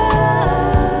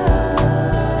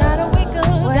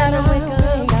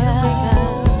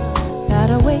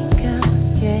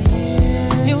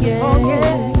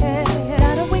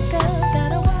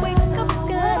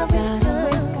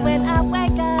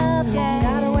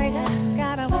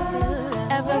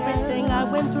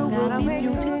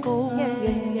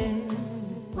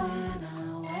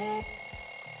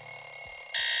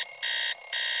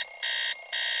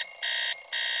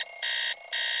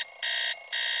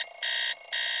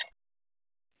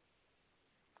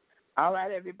 All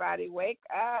right, everybody, wake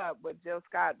up with Jill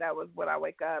Scott. That was When I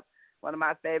Wake Up, one of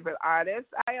my favorite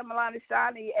artists. I am Malane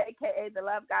Shani, a.k.a. the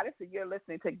Love Goddess, and you're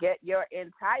listening to Get Your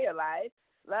Entire Life.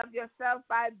 Love yourself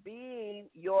by being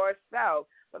yourself.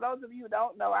 For those of you who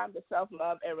don't know, I'm the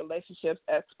self-love and relationships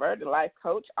expert and life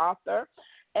coach, author,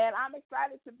 and I'm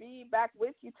excited to be back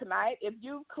with you tonight. If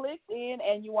you clicked in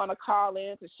and you want to call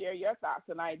in to share your thoughts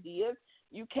and ideas,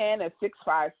 you can at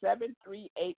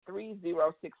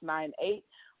 657-383-0698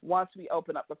 once we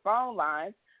open up the phone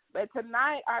lines. But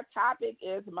tonight our topic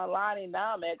is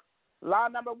Malanenomics Law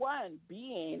number 1,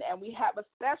 being, and we have a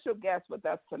special guest with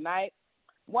us tonight.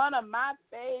 One of my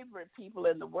favorite people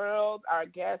in the world. Our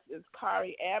guest is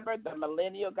Kari the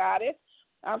Millennial Goddess.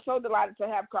 I'm so delighted to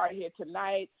have Kari here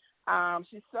tonight.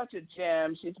 She's such a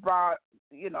gem. She's brought,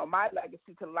 my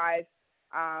legacy to life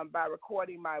by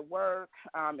recording my work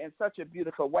in such a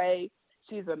beautiful way.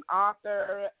 She's an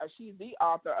author. She's the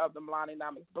author of the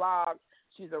Malanenomics blog.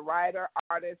 She's a writer,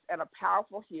 artist, and a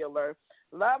powerful healer.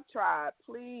 Love Tribe,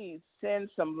 please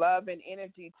send some love and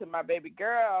energy to my baby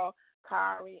girl,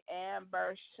 Kari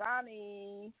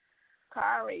Shani.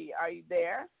 Kari, are you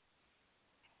there?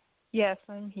 Yes,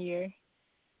 I'm here.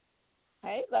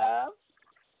 Hey, love.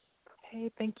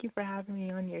 Hey, thank you for having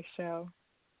me on your show.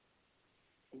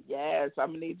 Yes, I'm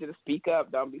going to need you to speak up.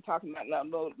 Don't be talking like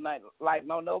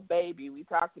no baby. We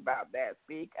talked about that.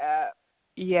 Speak up.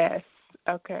 Yes,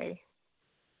 okay.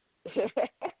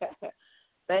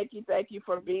 Thank you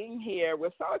for being here.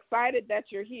 We're so excited that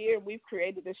you're here. We've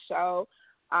created a show,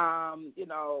 about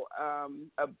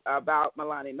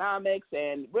Malanenomics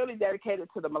and really dedicated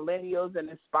to the millennials and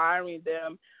inspiring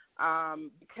them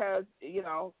because,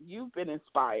 you've been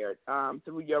inspired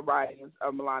through your writings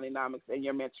of Malanenomics and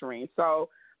your mentoring. So,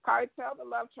 Kari, tell the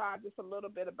Love Tribe just a little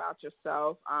bit about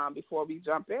yourself before we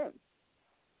jump in.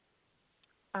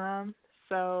 My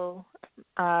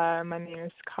name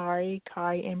is Kari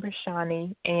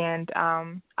Shani, and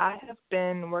I have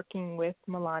been working with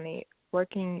Malane,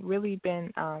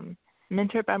 been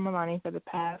mentored by Malane for the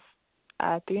past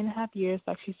 3.5 years,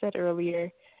 like she said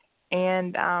earlier.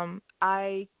 And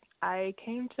I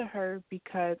came to her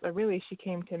because, or really she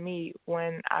came to me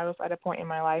when I was at a point in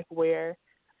my life where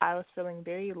I was feeling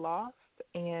very lost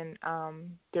and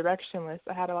directionless.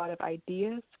 I had a lot of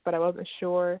ideas, but I wasn't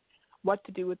sure what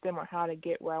to do with them or how to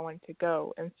get where I wanted to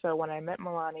go. And so when I met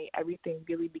Malane, everything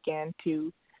really began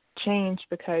to change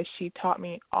because she taught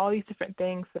me all these different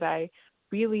things that I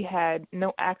really had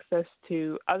no access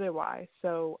to otherwise.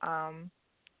 So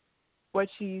what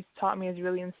she's taught me has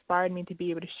really inspired me to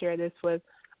be able to share this with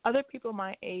other people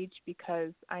my age,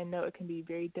 because I know it can be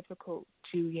very difficult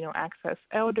to, access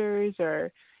elders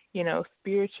or,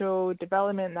 spiritual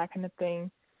development, that kind of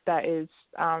thing that is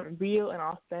real and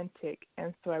authentic.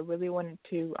 And so I really wanted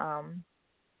to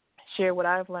share what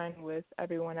I've learned with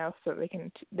everyone else, so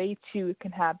they too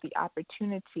can have the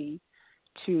opportunity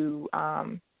to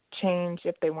change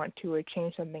if they want to, or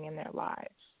change something in their lives.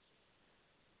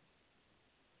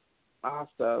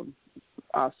 Awesome.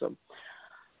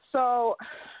 So,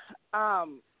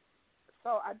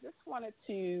 I just wanted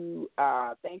to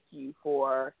thank you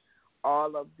for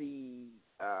all of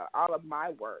my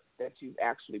work that you've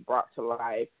actually brought to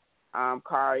life.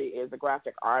 Kari is a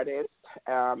graphic artist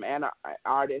and an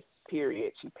artist,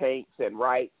 period. She paints and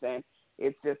writes, and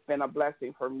it's just been a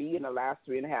blessing for me in the last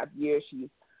 3.5 years. She's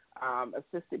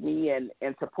assisted me and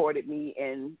supported me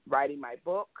in writing my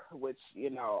book, which,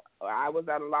 I was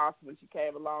at a loss when she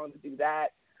came along to do that.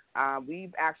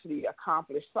 We've actually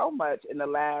accomplished so much in the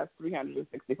last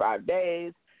 365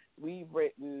 days. We've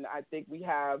written, I think we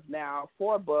have now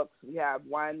 4 books. We have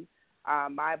one,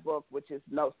 my book, which is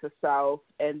Notes to Self,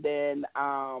 and then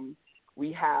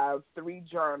we have 3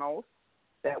 journals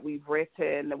that we've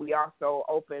written. We also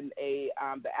opened the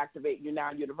Activate You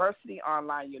Now University,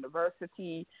 online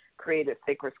university, created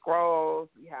Sacred Scrolls.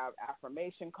 We have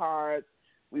affirmation cards.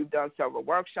 We've done several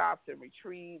workshops and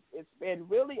retreats. It's been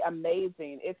really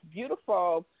amazing. It's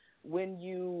beautiful when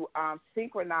you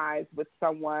synchronize with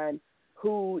someone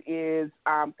who is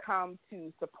come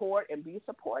to support and be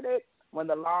supported, when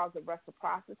the laws of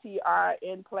reciprocity are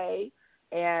in play.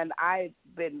 And I've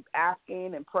been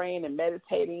asking and praying and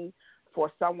meditating for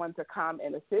someone to come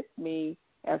and assist me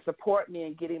and support me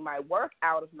in getting my work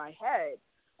out of my head.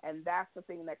 And that's the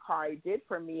thing that Kari did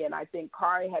for me. And I think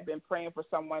Kari had been praying for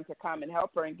someone to come and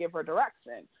help her and give her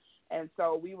direction. And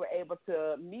so we were able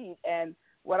to meet. And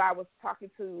what I was talking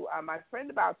to my friend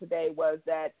about today was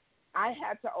that I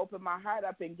had to open my heart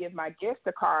up and give my gifts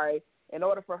to Kari in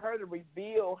order for her to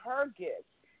reveal her gifts.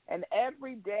 And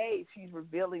every day she's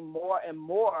revealing more and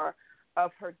more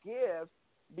of her gifts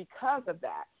because of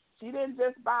that. She didn't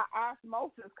just by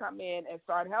osmosis come in and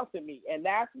start helping me. And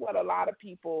that's what a lot of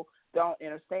people don't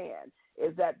understand,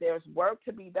 is that there's work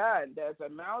to be done. There's a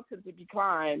mountain to be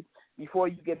climbed before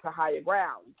you get to higher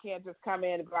ground. You can't just come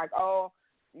in and be like,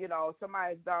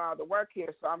 somebody's done all the work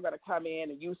here, so I'm going to come in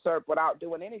and usurp without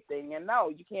doing anything. And no,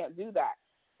 you can't do that.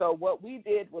 So what we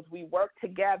did was we worked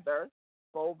together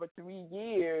for over 3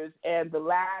 years, and this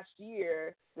last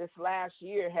year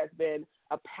has been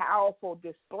a powerful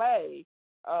display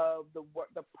of the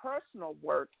personal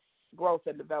work, growth,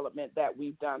 and development that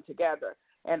we've done together.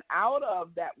 And out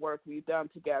of that work we've done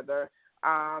together,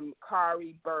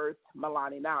 Kari birthed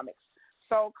Malanenomics.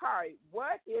 So, Kari,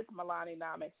 what is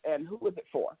Malanenomics and who is it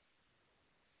for?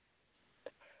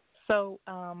 So,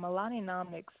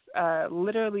 Malanenomics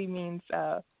literally means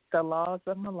the Laws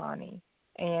of Malane,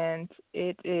 and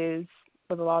it is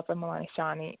for the Laws of Malane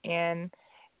Shani. And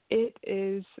it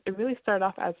really started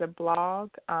off as a blog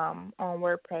on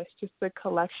WordPress, just a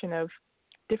collection of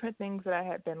different things that I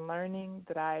had been learning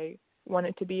that I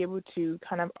wanted to be able to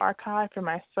kind of archive for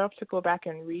myself to go back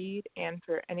and read, and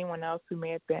for anyone else who may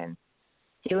have been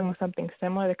dealing with something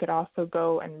similar that could also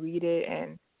go and read it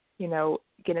and,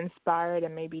 get inspired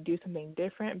and maybe do something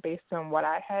different based on what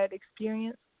I had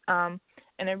experienced. And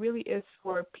it really is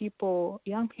for people,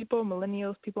 young people,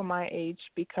 millennials, people my age,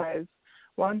 because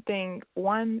what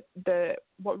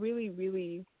really,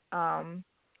 really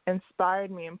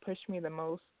inspired me and pushed me the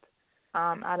most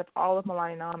out of all of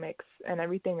Malanenomics and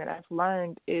everything that I've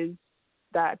learned is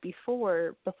that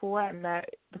before I met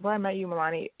you,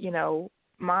 Malane,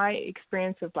 my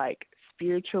experience of like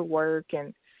spiritual work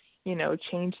and,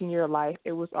 changing your life,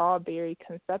 it was all very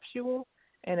conceptual,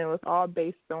 and it was all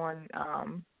based on,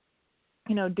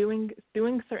 doing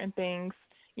certain things,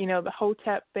 the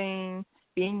Hotep thing,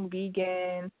 being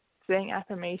vegan, saying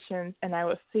affirmations, and I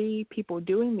would see people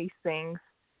doing these things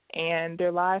and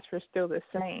their lives were still the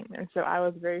same. And so I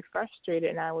was very frustrated,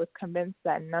 and I was convinced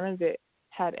that none of it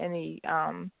had any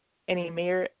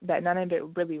merit, that none of it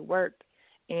really worked.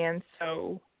 And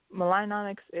so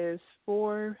Malanenomics is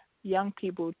for young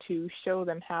people to show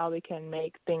them how they can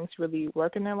make things really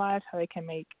work in their lives, how they can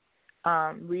make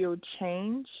real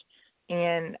change,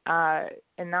 and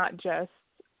not just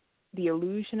the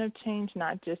illusion of change,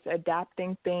 not just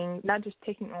adapting things, not just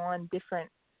taking on different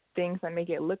things that make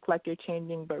it look like you're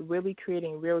changing, but really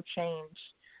creating real change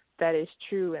that is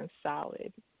true and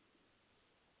solid.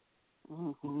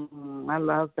 Mm-hmm. I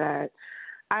love that.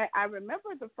 I remember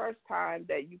the first time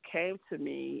that you came to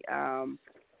me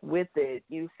with it.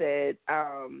 You said,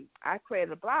 I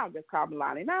created a blog that's called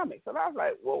Malanenomics. And I was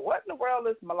like, well, what in the world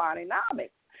is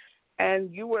Malanenomics?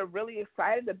 And you were really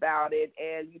excited about it,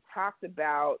 and you talked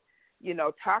about,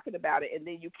 talking about it, and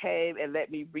then you came and let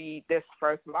me read this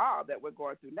first law that we're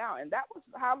going through now. And that was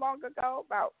how long ago?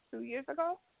 About 2 years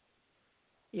ago?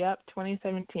 Yep,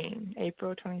 2017,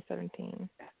 April 2017.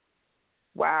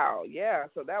 Wow, yeah.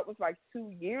 So that was like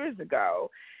 2 years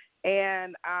ago.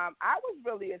 And I was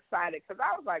really excited because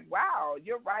I was like, wow,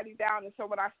 you're writing down. And so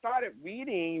when I started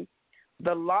reading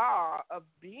the Law of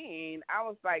Being, I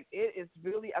was like, it is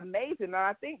really amazing. And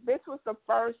I think this was the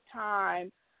first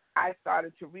time I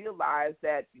started to realize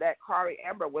that Kari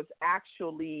Amber was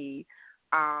actually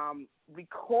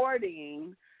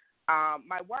recording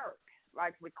my work,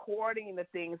 like recording the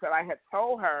things that I had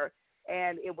told her,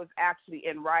 and it was actually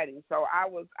in writing. So I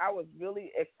was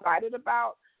really excited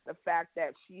about the fact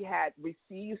that she had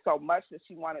received so much that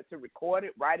she wanted to record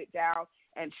it, write it down,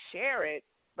 and share it.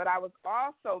 But I was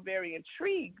also very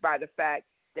intrigued by the fact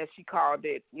that she called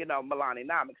it,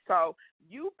 Malanenomics. So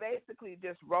you basically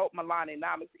just wrote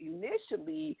Malanenomics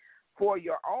initially for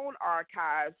your own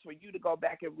archives for you to go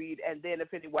back and read, and then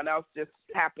if anyone else just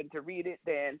happened to read it,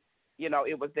 then,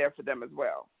 it was there for them as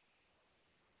well.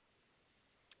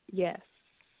 Yes.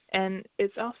 And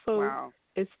it's also, Wow.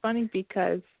 It's funny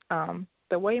because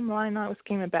the way Malanenomics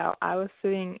came about, I was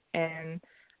sitting in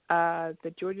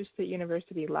the Georgia State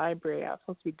University library. I was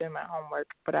supposed to be doing my homework,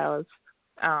 but I was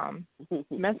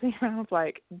messing around with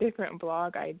like different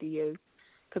blog ideas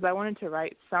because I wanted to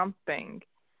write something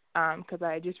because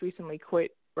I had just recently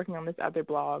quit working on this other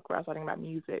blog where I was writing about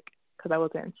music because I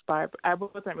wasn't inspired. I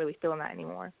wasn't really feeling that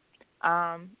anymore.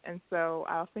 And so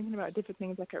I was thinking about different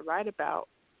things I could write about.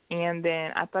 And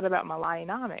then I thought about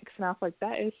Malanenomics, and I was like,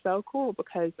 that is so cool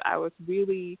because I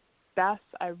really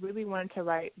wanted to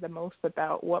write the most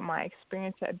about what my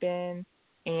experience had been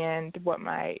and what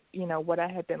what I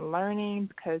had been learning,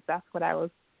 because that's what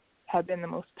had been the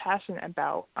most passionate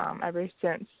about ever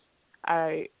since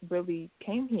I really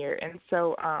came here. And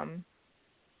so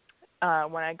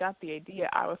when I got the idea,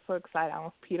 I was so excited. I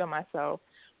almost peed on myself,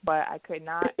 but I could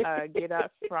not get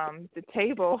up from the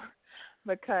table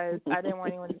because I didn't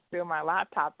want anyone to steal my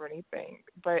laptop or anything.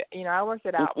 But, I worked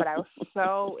it out, but I was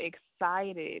so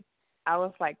excited. I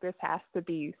was like, this has to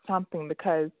be something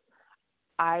because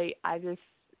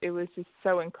it was just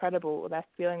so incredible, that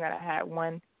feeling that I had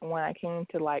when I came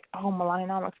to like, oh,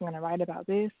 Malanenomics, I'm going to write about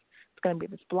this. It's going to be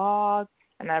this blog.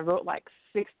 And I wrote like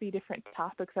 60 different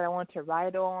topics that I wanted to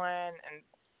write on. And,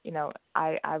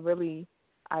 I really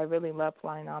love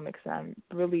Malanenomics, and I'm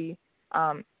really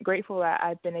grateful that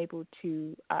I've been able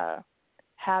to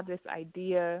have this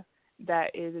idea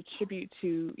that is a tribute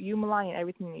to you, Malane, and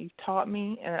everything that you've taught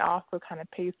me, and it also kind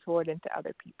of pays forward into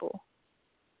other people.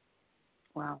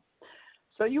 Wow.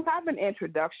 So you have an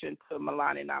introduction to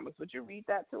Malanenomics. Would you read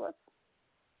that to us?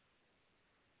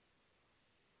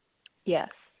 Yes.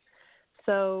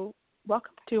 So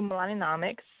welcome to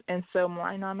Malanenomics. And so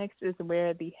Malanenomics is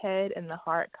where the head and the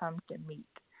heart come to meet.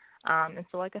 And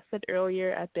so like I said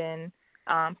earlier, I've been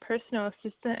personal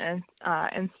assistant and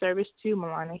in service to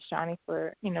Malane Shani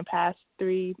for past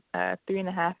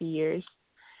 3.5 years,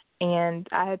 and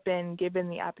I have been given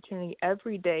the opportunity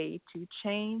every day to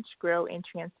change, grow, and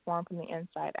transform from the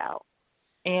inside out.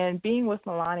 And being with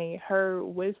Malane, her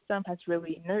wisdom has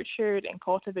really nurtured and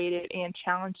cultivated and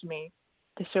challenged me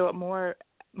to show up more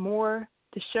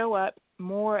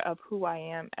of who I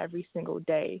am every single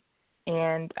day.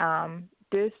 And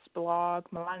this blog,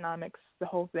 Malanenomics, the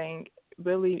whole thing,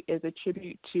 really is a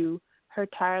tribute to her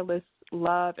tireless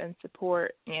love and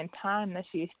support and time that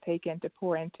she has taken to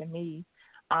pour into me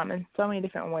in so many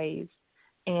different ways.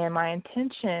 And my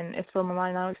intention is for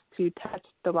Malanenomics to touch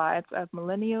the lives of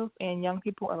millennials and young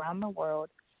people around the world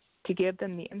to give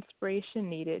them the inspiration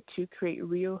needed to create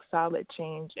real solid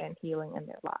change and healing in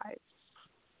their lives.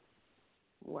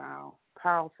 Wow.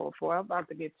 Powerful. Boy, I'm about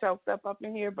to get choked up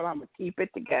in here, but I'm going to keep it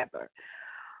together.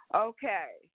 Okay.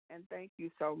 And thank you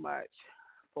so much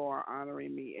for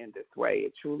honoring me in this way.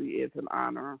 It truly is an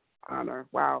honor.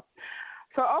 Wow.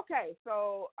 So, okay.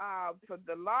 So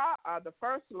the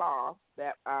first law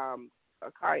that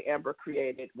Kari Amber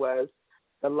created was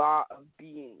the Law of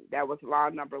Being. That was law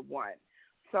number 1.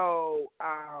 So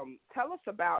tell us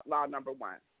about law number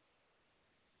 1.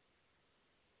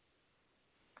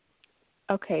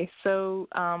 Okay, so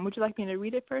would you like me to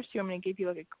read it first? Or you want me to give you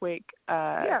like a quick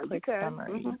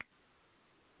summary? Mm-hmm.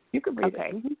 You can read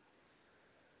it. Mm-hmm.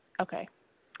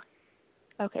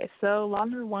 Okay, so law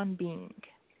number 1, being.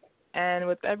 And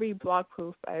with every blog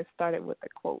post, I started with a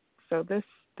quote. So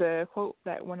the quote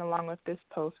that went along with this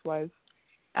post was,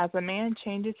 as a man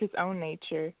changes his own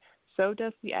nature, so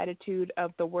does the attitude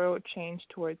of the world change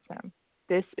towards him.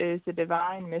 This is the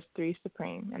divine mystery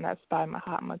supreme, and that's by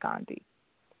Mahatma Gandhi.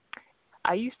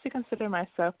 I used to consider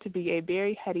myself to be a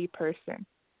very heady person.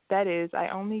 That is, I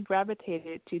only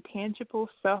gravitated to tangible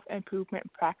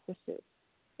self-improvement practices.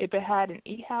 If it had an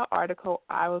eHow article,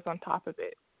 I was on top of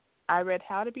it. I read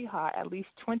How to Be Hot at least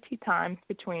 20 times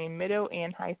between middle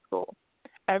and high school.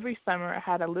 Every summer, I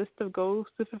had a list of goals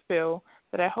to fulfill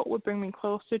that I hope would bring me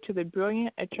closer to the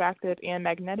brilliant, attractive, and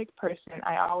magnetic person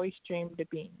I always dreamed of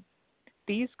being.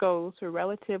 These goals were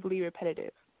relatively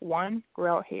repetitive. 1,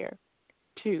 grow out hair.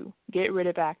 2, get rid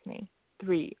of acne.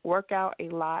 3, work out a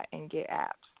lot and get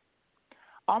abs.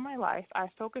 All my life, I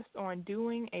focused on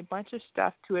doing a bunch of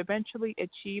stuff to eventually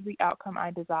achieve the outcome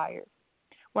I desired.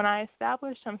 When I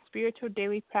established some spiritual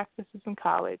daily practices in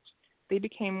college, they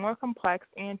became more complex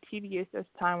and tedious as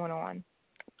time went on.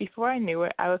 Before I knew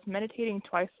it, I was meditating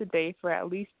twice a day for at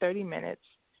least 30 minutes,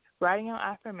 writing out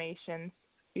affirmations,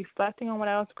 reflecting on what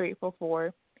I was grateful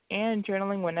for, and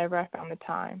journaling whenever I found the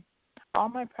time. All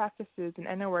my practices and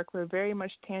inner work were very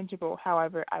much tangible.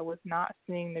 However, I was not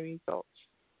seeing the results.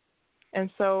 And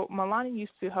so Malane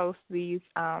used to host these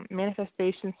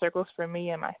manifestation circles for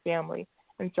me and my family.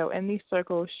 And so in these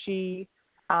circles, she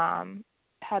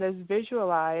had us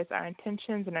visualize our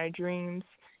intentions and our dreams,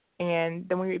 and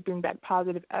then we would bring back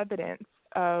positive evidence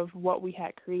of what we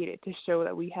had created to show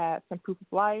that we had some proof of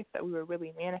life, that we were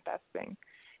really manifesting.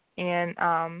 And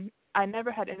I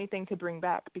never had anything to bring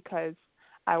back because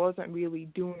I wasn't really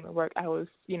doing the work. I was,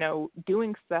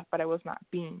 doing stuff, but I was not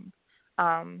being.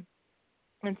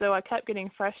 And so I kept getting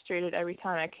frustrated every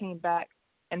time I came back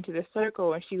into the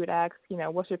circle, and she would ask,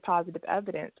 what's your positive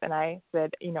evidence? And I said,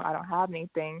 I don't have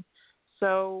anything.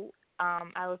 So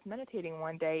I was meditating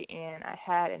one day, and I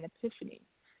had an epiphany.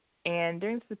 And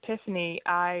during this epiphany,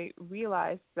 I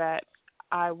realized that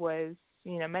I was,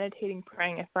 meditating,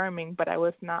 praying, affirming, but I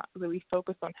was not really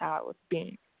focused on how I was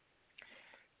being.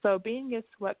 So being is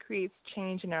what creates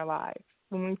change in our lives.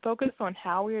 When we focus on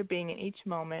how we are being in each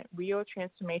moment, real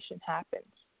transformation happens.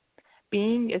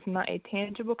 Being is not a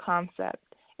tangible concept.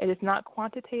 It is not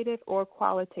quantitative or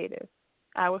qualitative.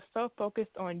 I was so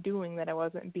focused on doing that I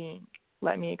wasn't being.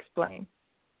 Let me explain.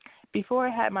 Before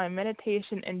I had my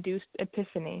meditation-induced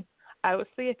epiphany, I would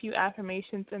say a few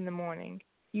affirmations in the morning,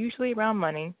 usually around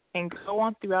money, and go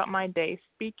on throughout my day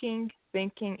speaking,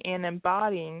 thinking, and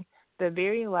embodying the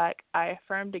very lack I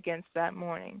affirmed against that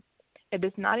morning. It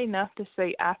is not enough to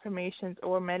say affirmations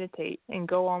or meditate and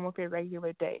go on with your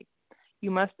regular day.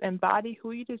 You must embody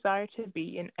who you desire to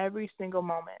be in every single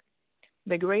moment.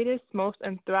 The greatest, most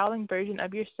enthralling version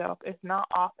of yourself is not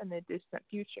off in the distant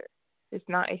future. It's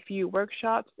not a few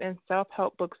workshops and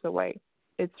self-help books away.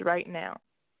 It's right now.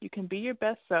 You can be your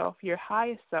best self, your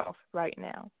highest self, right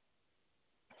now.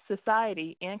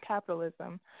 Society and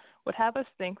capitalism would have us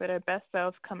think that our best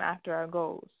selves come after our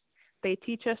goals. They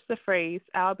teach us the phrase,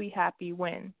 I'll be happy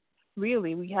when.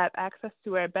 Really, we have access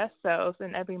to our best selves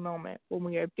in every moment. When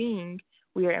we are being,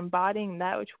 we are embodying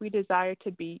that which we desire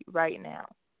to be right now.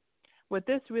 With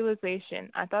this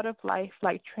realization, I thought of life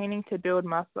like training to build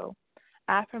muscle.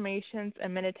 Affirmations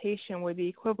and meditation were the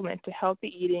equivalent to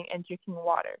healthy eating and drinking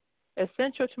water,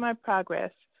 essential to my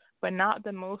progress, but not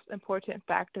the most important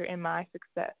factor in my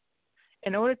success.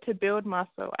 In order to build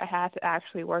muscle, I had to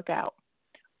actually work out.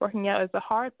 Working out is the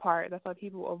hard part. That's why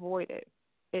people avoid it.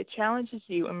 It challenges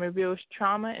you and reveals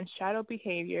trauma and shadow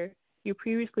behavior you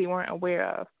previously weren't aware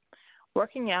of.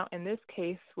 Working out, in this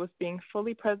case, was being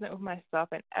fully present with myself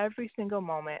in every single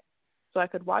moment so I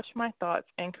could watch my thoughts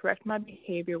and correct my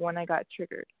behavior when I got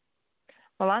triggered.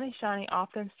 Malane Shani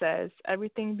often says,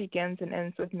 everything begins and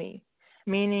ends with me,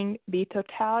 meaning the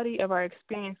totality of our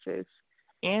experiences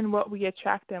and what we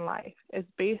attract in life is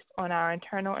based on our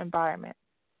internal environment.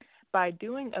 By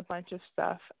doing a bunch of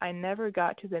stuff, I never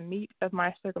got to the meat of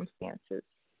my circumstances.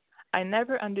 I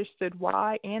never understood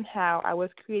why and how I was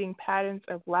creating patterns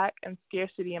of lack and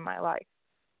scarcity in my life.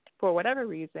 For whatever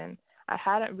reason, I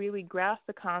hadn't really grasped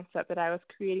the concept that I was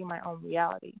creating my own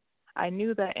reality. I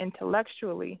knew that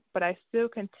intellectually, but I still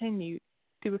continued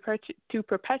to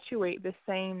perpetuate the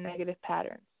same negative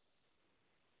patterns.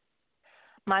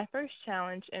 My first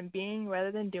challenge in being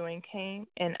rather than doing came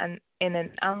in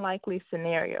an unlikely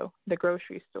scenario, the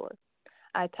grocery store.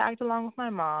 I tagged along with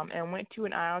my mom and went to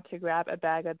an aisle to grab a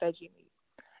bag of veggie meat.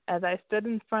 As I stood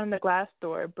in front of the glass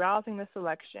door browsing the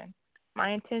selection,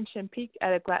 my attention peaked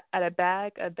at a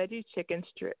bag of veggie chicken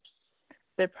strips.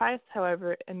 The price,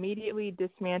 however, immediately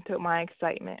dismantled my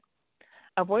excitement.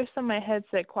 A voice in my head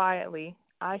said quietly,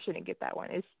 I shouldn't get that one.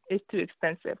 It's too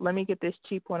expensive. Let me get this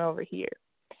cheap one over here.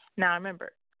 Now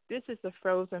remember, this is the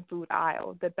frozen food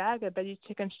aisle. The bag of veggie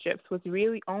chicken strips was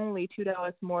really only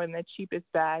 $2 more than the cheapest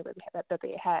bag that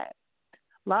they had.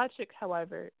 Logic,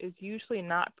 however, is usually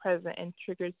not present in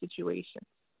triggered situations.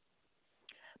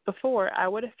 Before, I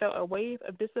would have felt a wave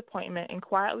of disappointment and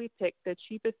quietly picked the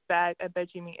cheapest bag of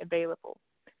veggie meat available.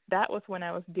 that was when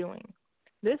I was doing.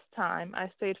 This time, I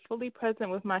stayed fully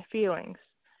present with my feelings.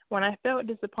 When I felt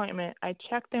disappointment, I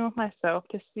checked in with myself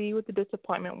to see what the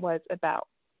disappointment was about.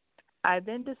 I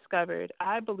then discovered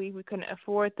I believe we couldn't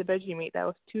afford the veggie meat that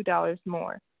was $2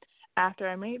 more. After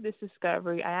I made this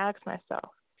discovery, I asked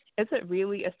myself, is it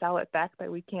really a solid fact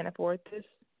that we can't afford this?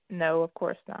 No, of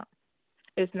course not.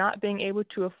 Is not being able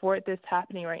to afford this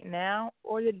happening right now,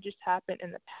 or did it just happen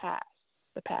in the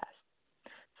past?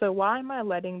 So why am I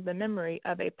letting the memory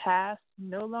of a past,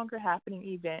 no longer happening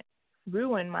event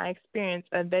ruin my experience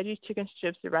of veggie chicken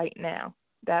strips right now?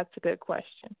 That's a good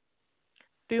question.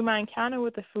 Through my encounter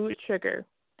with the food trigger,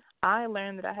 I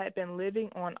learned that I had been living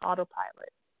on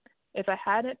autopilot. If I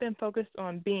hadn't been focused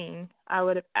on being, I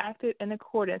would have acted in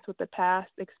accordance with the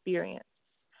past experience.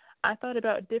 I thought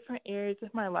about different areas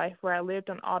of my life where I lived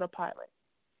on autopilot.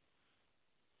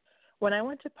 When I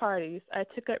went to parties, I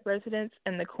took up residence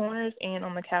in the corners and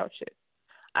on the couches.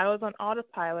 I was on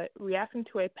autopilot, reacting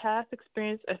to a past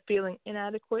experience of feeling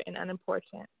inadequate and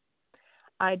unimportant.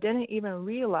 I didn't even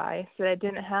realize that I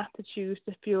didn't have to choose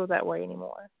to feel that way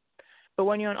anymore. But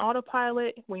when you're on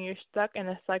autopilot, when you're stuck in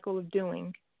a cycle of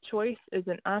doing, choice is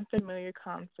an unfamiliar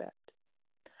concept.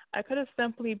 I could have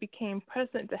simply became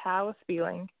present to how I was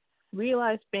feeling,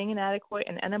 realized being inadequate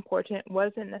and unimportant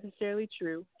wasn't necessarily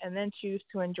true, and then choose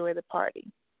to enjoy the party.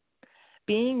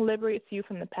 Being liberates you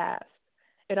from the past.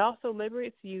 It also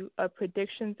liberates you of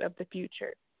predictions of the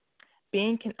future.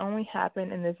 Being can only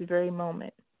happen in this very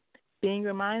moment. Being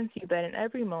reminds you that in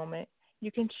every moment,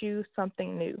 you can choose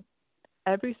something new.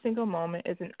 Every single moment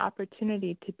is an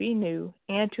opportunity to be new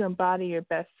and to embody your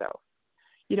best self.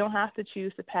 You don't have to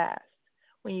choose the past.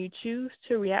 When you choose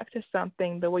to react to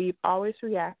something the way you've always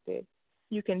reacted,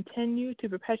 you continue to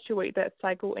perpetuate that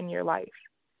cycle in your life.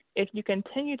 If you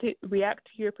continue to react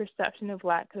to your perception of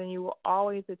lack, then you will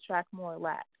always attract more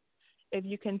lack. If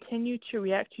you continue to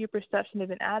react to your perception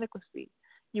of inadequacy,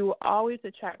 you will always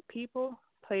attract people,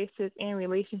 places, and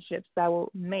relationships that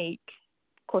will make,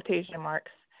 quotation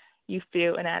marks, you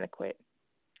feel inadequate.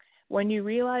 When you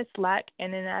realize lack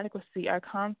and inadequacy are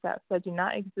concepts that do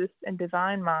not exist in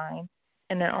divine mind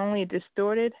and are only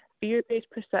distorted, fear-based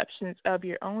perceptions of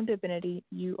your own divinity,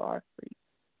 you are free.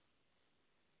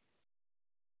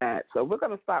 So we're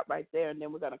going to stop right there, and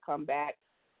then we're going to come back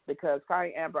because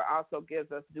Kari Amber also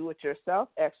gives us do-it-yourself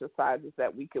exercises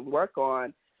that we can work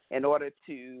on in order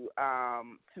to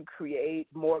create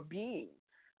more being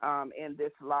in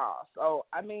this law. So,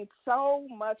 I mean, so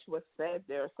much was said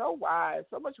there, so wise,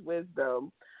 so much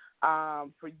wisdom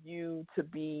for you to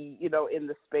be, in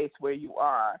the space where you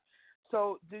are.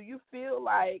 So do you feel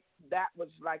like that was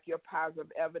like your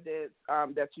positive evidence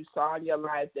that you saw in your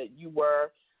life that you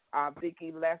were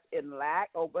thinking less in lack,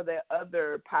 or were there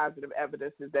other positive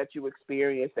evidences that you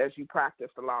experienced as you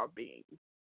practiced the law of being?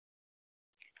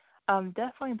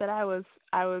 Definitely that I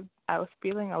was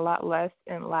feeling a lot less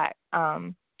in lack.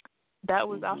 That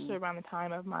was also around the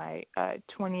time of my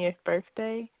 20th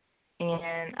birthday,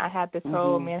 and I had this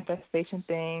whole manifestation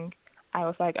thing. I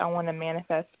was like, I want to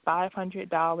manifest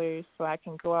 $500 so I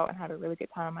can go out and have a really good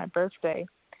time on my birthday.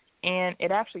 And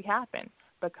it actually happened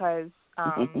because,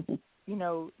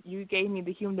 you gave me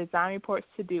the human design reports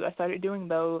to do. I started doing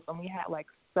those, and we had, like,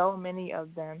 so many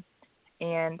of them.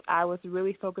 And I was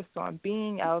really focused on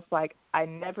being. I was like, I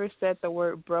never said the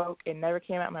word broke. It never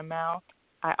came out of my mouth.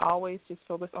 I always just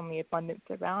focused on the abundance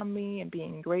around me and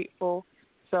being grateful.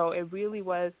 So it really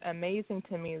was amazing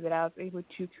to me that I was able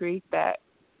to create that.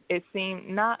 It seemed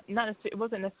it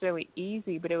wasn't necessarily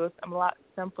easy, but it was a lot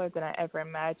simpler than I ever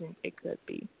imagined it could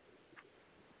be.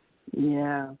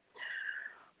 Yeah.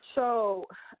 So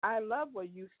I love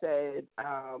what you said.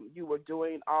 You were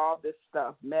doing all this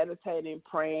stuff, meditating,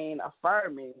 praying,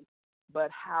 affirming, but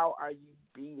how are you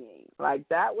being? Like,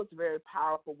 that was very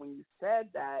powerful when you said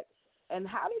that. And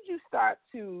how did you start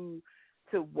to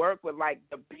work with, like,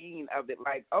 the being of it?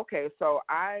 Like, okay, so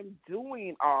I'm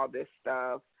doing all this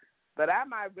stuff, but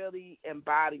am I really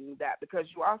embodying that? Because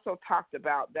you also talked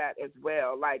about that as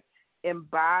well, like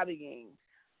embodying,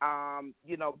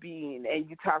 being. And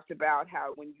you talked about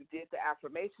how when you did the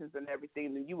affirmations and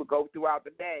everything, then you would go throughout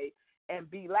the day and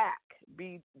be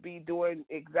doing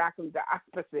exactly the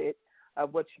opposite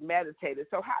of what you meditated.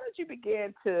 So how did you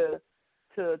begin to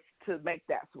make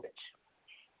that switch?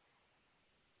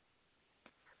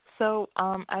 So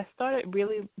I started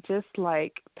really just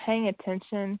like paying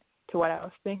attention to what I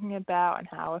was thinking about and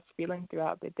how I was feeling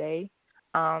throughout the day,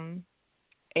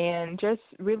 and just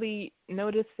really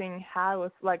noticing how I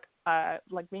was like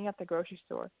being at the grocery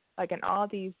store, like in all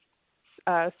these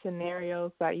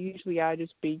scenarios that usually I would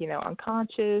just be,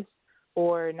 unconscious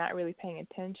or not really paying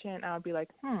attention. I would be like,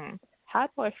 how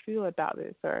do I feel about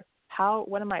this, or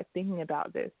what am I thinking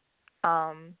about this?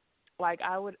 I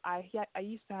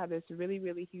used to have this really,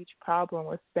 really huge problem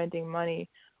with spending money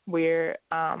where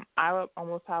I would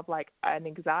almost have like an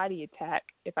anxiety attack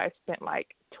if I spent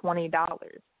like $20.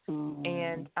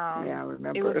 And I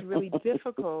remember. it was really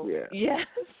difficult. Yeah. Yes.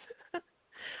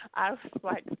 I was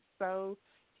like so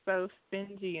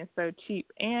stingy and so cheap.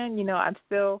 And, I'm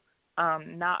still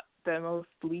not the most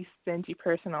least stingy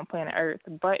person on planet Earth,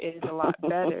 but it is a lot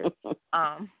better.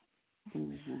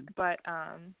 But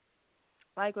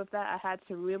like with that, I had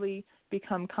to really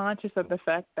become conscious of the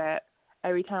fact that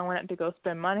every time I went up to go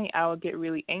spend money, I would get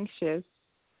really anxious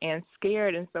and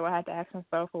scared. And so I had to ask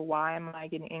myself, well, why am I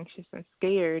getting anxious and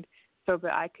scared, so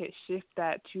that I could shift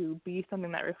that to be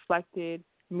something that reflected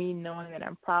me knowing that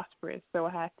I'm prosperous. So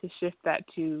I had to shift that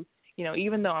to,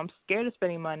 even though I'm scared of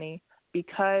spending money,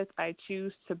 because I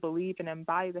choose to believe and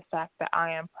embody the fact that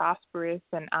I am prosperous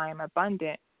and I am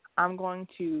abundant, I'm going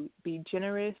to be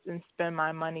generous and spend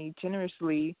my money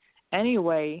generously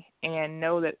anyway, and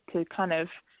know that, to kind of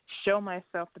show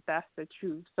myself that that's the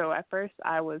truth. So at first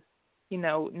I was,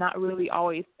 not really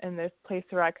always in this place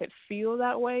where I could feel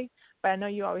that way, but I know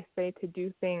you always say to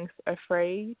do things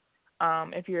afraid.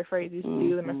 If you're afraid, just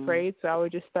do them afraid. So I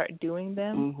would just start doing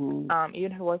them,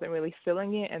 even if I wasn't really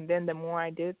feeling it. And then the more I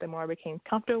did, the more I became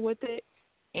comfortable with it.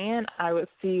 And I would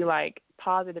see like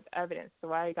positive evidence.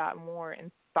 So I got more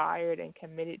inspired and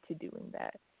committed to doing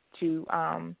that, to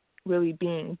really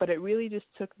being. But it really just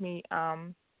took me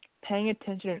paying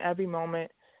attention in every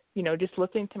moment, just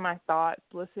listening to my thoughts,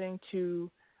 listening to,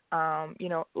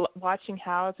 watching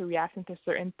how I was reacting to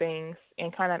certain things,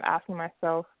 and kind of asking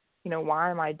myself, why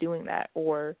am I doing that?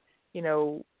 Or,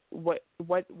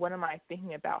 what am I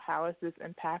thinking about? How is this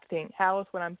impacting? How is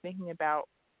what I'm thinking about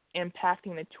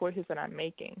impacting the choices that I'm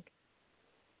making?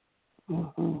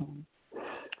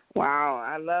 Wow,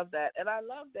 I love that. And I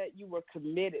love that you were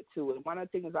committed to it. One of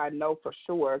the things I know for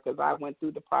sure, because I went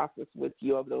through the process with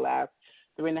you over the last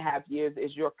 3.5 years,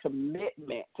 is your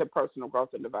commitment to personal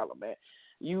growth and development.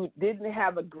 You didn't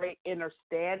have a great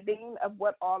understanding of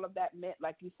what all of that meant.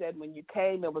 Like you said, when you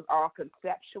came, it was all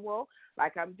conceptual.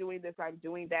 Like, I'm doing this, I'm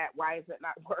doing that. Why is it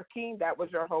not working? That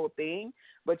was your whole thing.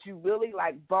 But you really,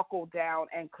 buckled down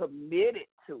and committed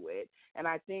to it. And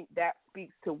I think that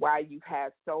speaks to why you've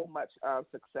had so much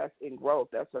success in growth.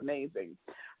 That's amazing.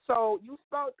 So you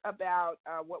spoke about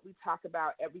what we talk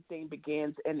about, everything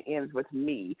begins and ends with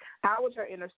me. How has your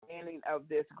understanding of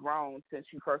this grown since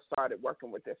you first started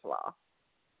working with this law?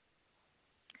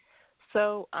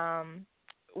 So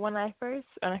when I first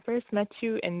met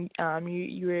you, and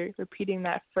you were repeating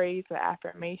that phrase, the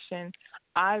affirmation,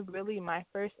 my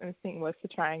first instinct was to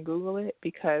try and Google it,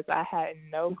 because I had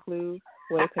no clue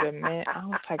what it could have meant. I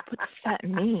was like, what does that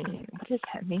mean? What does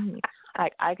that mean?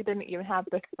 Like, I didn't even have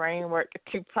the framework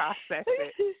to process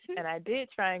it. And I did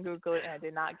try and Google it, and I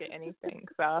did not get anything.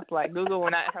 So I was like, Google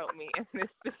will not help me in this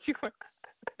situation.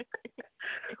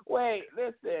 Wait,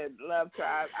 listen, Love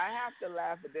Tribe, I have to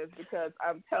laugh at this, because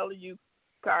I'm telling you,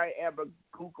 Kari Amber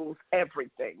Googles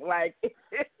everything.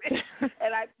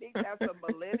 And I think that's a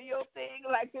millennial thing.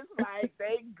 It's like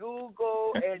they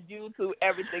Google and YouTube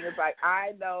everything. It's like,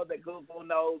 I know that Google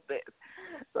knows this.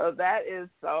 So that is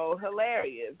so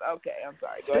hilarious. Okay, I'm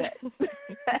sorry. Go ahead.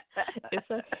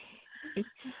 It's okay.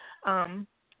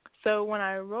 So when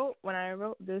I wrote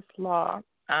this law,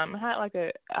 I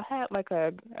had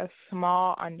a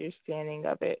small understanding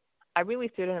of it. I really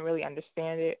still didn't really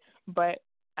understand it, but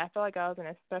I felt like I was in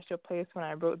a special place when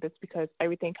I wrote this, because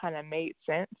everything kind of made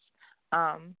sense.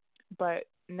 But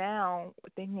now,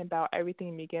 thinking about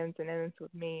everything begins and ends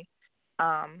with me,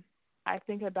 I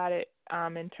think about it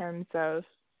in terms of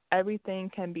everything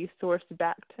can be sourced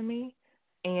back to me,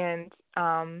 and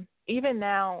even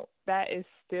now that is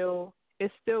still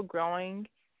growing,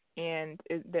 and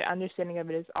the understanding of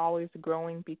it is always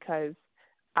growing, because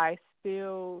I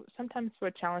still sometimes feel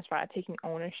challenged by taking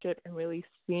ownership and really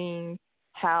seeing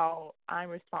how I'm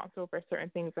responsible for certain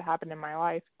things that happen in my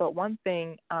life. But one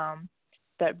thing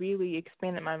that really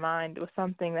expanded my mind was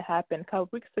something that happened a couple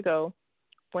weeks ago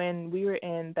when we were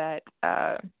in that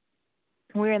car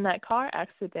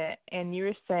accident, and you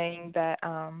were saying that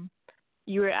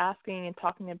you were asking and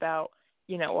talking about,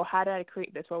 well, how did I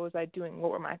create this? What was I doing?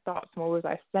 What were my thoughts? What was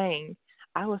I saying?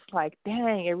 I was like,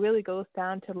 dang, it really goes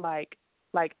down to like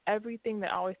everything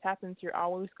that always happens. You're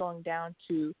always going down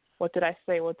to, what did I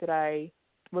say? What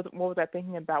was I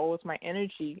thinking about? What was my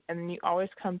energy? And then you always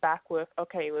come back with,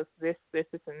 okay, it was this, this,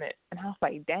 this, and this. And I was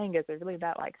like, dang, is it really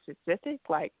that specific?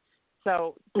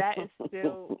 So that is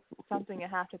still something I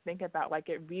have to think about.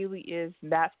 It really is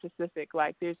that specific.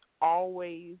 There's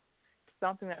always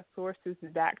something that sources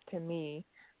back to me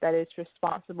that is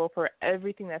responsible for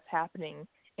everything that's happening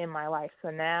in my life. So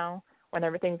now,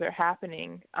 whenever things are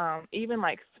happening, even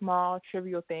like small,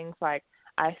 trivial things, like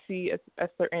I see a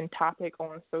certain topic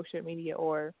on social media,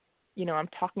 or, you know, I'm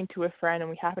talking to a friend and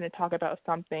we happen to talk about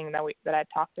something that I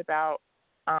talked about,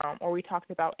 or we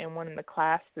talked about in one of the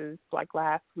classes like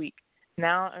last week.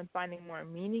 Now I'm finding more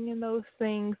meaning in those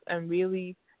things, and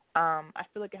really, I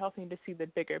feel like it helps me to see the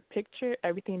bigger picture.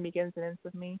 Everything begins and ends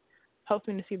with me. Helps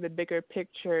me to see the bigger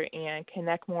picture and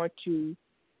connect more to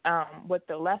what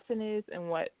the lesson is and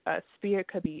what Spirit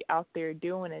could be out there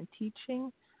doing and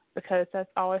teaching, because that's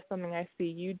always something I see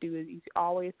you do, is you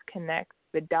always connect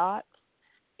the dots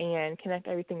and connect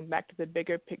everything back to the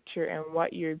bigger picture and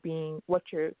what you're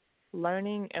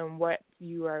learning and what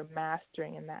you are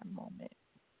mastering in that moment.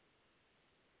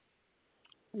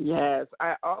 Yes,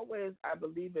 I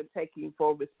believe in taking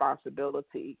full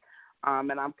responsibility,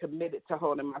 and I'm committed to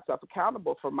holding myself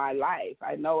accountable for my life.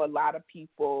 I know a lot of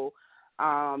people,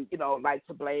 like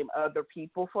to blame other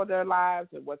people for their lives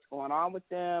and what's going on with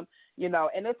them,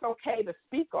 and it's okay to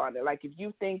speak on it. Like, if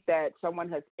you think that someone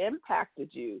has impacted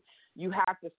you, you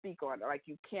have to speak on it. Like,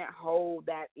 you can't hold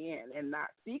that in and not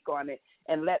speak on it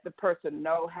and let the person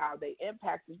know how they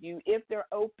impacted you if they're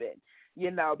open,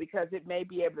 because it may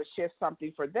be able to shift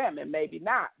something for them and maybe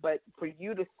not. But for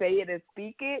you to say it and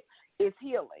speak it is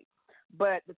healing.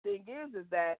 But the thing is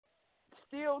that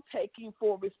still taking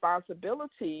full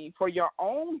responsibility for your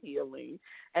own healing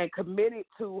and committed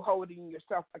to holding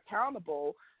yourself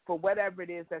accountable for whatever it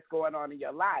is that's going on in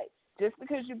your life. Just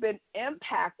because you've been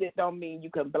impacted don't mean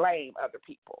you can blame other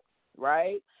people,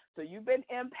 right? So you've been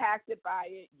impacted by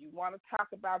it. You want to talk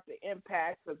about the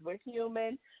impact, because we're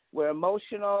human, we're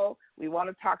emotional. We want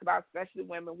to talk about, especially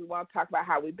women, we want to talk about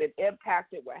how we've been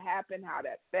impacted, what happened, how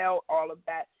that felt, all of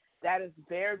that. That is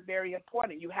very, very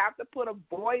important. You have to put a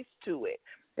voice to it.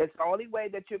 It's the only way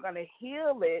that you're going to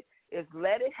heal it is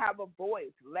let it have a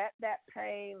voice. Let that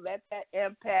pain, let that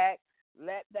impact,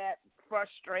 let that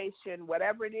frustration,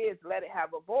 whatever it is, let it have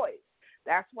a voice.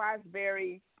 That's why it's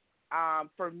very,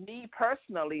 for me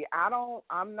personally,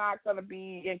 I'm not going to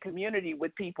be in community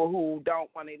with people who don't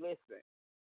want to listen.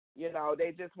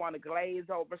 They just want to glaze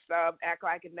over stuff, act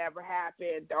like it never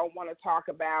happened, don't want to talk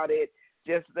about it.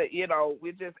 Just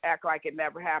we just act like it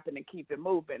never happened and keep it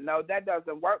moving. No, that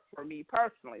doesn't work for me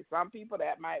personally. Some people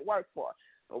that might work for,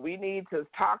 but we need to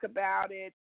talk about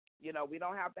it. We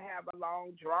don't have to have a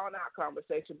long, drawn-out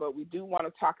conversation, but we do want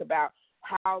to talk about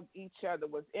how each other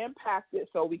was impacted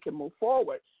so we can move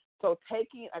forward. So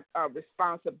taking a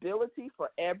responsibility for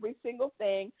every single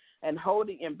thing and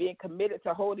being committed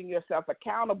to holding yourself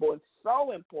accountable is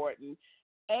so important,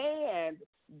 and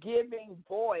giving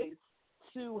voice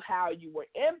to how you were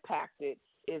impacted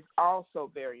is also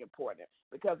very important,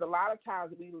 because a lot of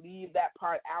times we leave that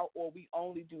part out, or we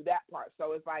only do that part.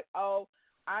 So it's like, oh,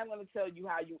 I'm going to tell you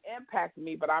how you impacted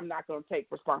me, but I'm not going to take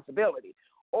responsibility.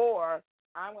 Or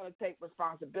I'm going to take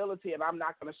responsibility and I'm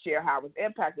not going to share how I was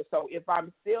impacted. So if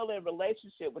I'm still in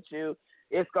relationship with you,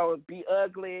 it's going to be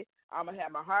ugly. I'm going to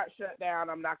have my heart shut down.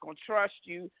 I'm not going to trust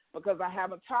you because I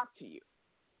haven't talked to you.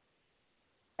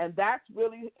 And that's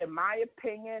really, in my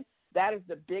opinion, that is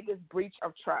the biggest breach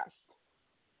of trust.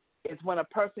 It's when a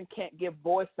person can't give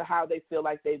voice to how they feel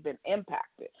like they've been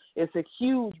impacted. It's a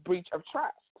huge breach of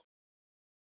trust.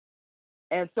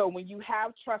 And so when you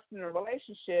have trust in a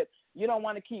relationship, you don't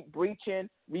want to keep breaching,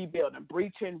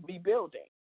 rebuilding,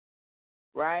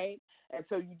 right? And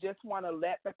so you just want to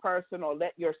let the person or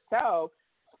let yourself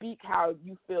speak how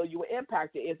you feel you were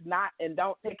impacted. It's not, and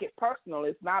don't take it personal.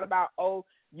 It's not about, oh,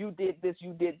 you did this,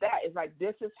 you did that. It's like,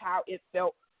 this is how it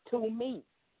felt to me,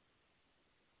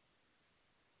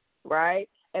 right?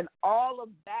 And all of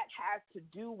that has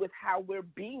to do with how we're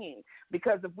being,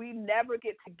 because if we never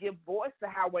get to give voice to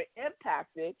how we're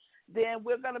impacted, then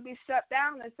we're going to be shut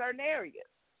down in certain areas.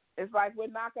 It's like we're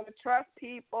not going to trust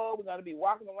people. We're going to be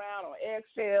walking around on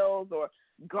eggshells or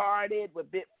guarded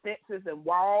with big fences and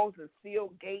walls and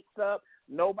sealed gates up.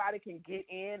 Nobody can get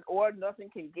in or nothing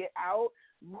can get out.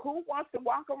 Who wants to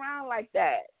walk around like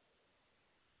that?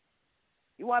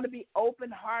 You want to be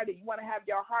open-hearted. You want to have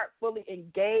your heart fully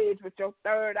engaged with your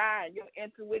third eye and your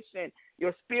intuition,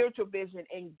 your spiritual vision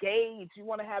engaged. You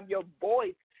want to have your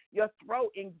voice, your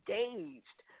throat engaged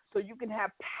so you can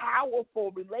have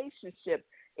powerful relationships.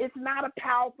 It's not a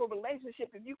powerful relationship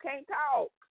if you can't talk.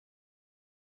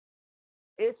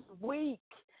 It's weak.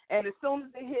 And as soon as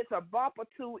it hits a bump or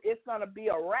two, it's going to be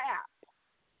a wrap.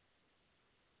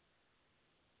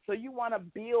 So you want to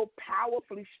build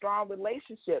powerfully strong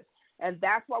relationships. And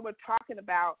that's why we're talking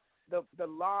about the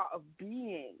law of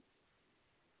being.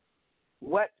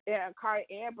 What Kari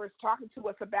Amber is talking to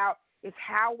us about is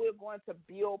how we're going to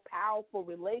build powerful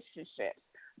relationships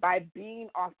by being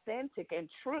authentic and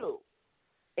true,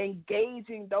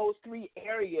 engaging those three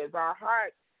areas, our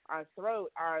heart, our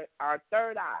throat, our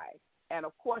third eye, and,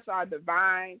 of course, our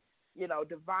divine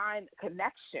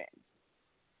connection.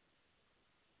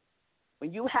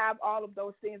 When you have all of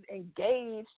those things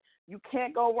engaged, you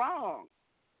can't go wrong.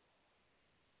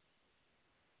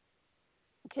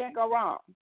 You can't go wrong.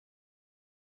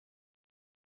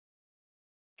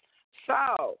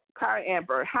 So, Kari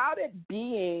Amber, how did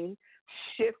being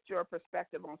shift your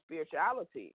perspective on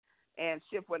spirituality and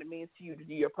shift what it means to you to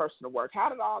do your personal work? How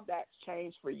did all that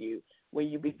change for you when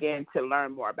you began to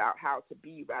learn more about how to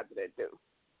be rather than do?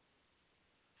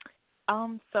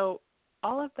 So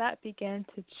all of that began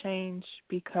to change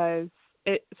because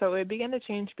it began to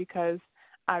change because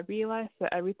I realized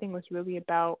that everything was really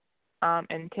about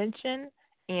intention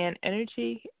and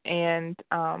energy and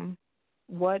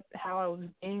how I was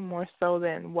being more so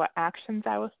than what actions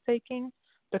I was taking.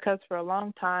 Because for a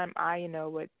long time I,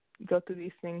 would go through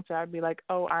these things where I'd be like,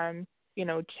 oh, I'm,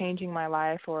 changing my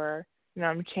life, or,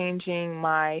 I'm changing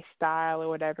my style or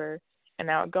whatever. And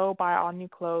I would go buy all new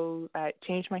clothes, I'd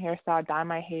change my hairstyle, dye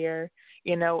my hair,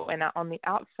 and on the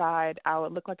outside I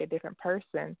would look like a different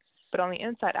person. But on the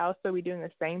inside I would still be doing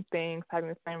the same things, having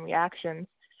the same reactions.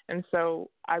 And so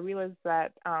I realized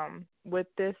that with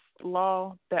this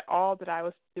law, that all that I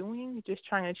was doing, just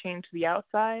trying to change the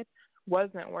outside,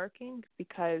 wasn't working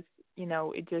because,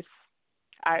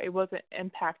 it wasn't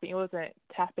impacting, it wasn't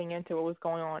tapping into what was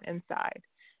going on inside.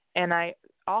 And I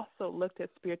also looked at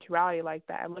spirituality like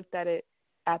that. I looked at it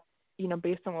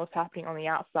based on what was happening on the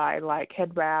outside, like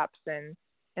head wraps and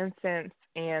incense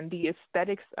and the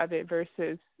aesthetics of it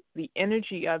versus the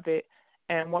energy of it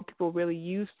and what people really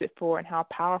used it for and how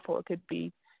powerful it could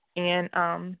be. And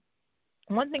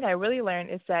one thing I really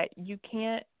learned is that you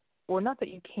can't, well, not that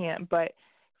you can't, but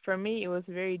for me it was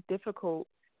very difficult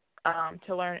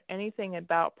to learn anything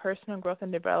about personal growth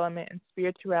and development and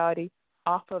spirituality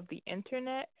off of the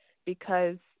internet,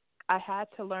 because I had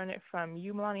to learn it from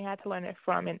you, Malane. I had to learn it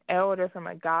from an elder, from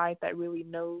a guide that really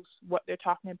knows what they're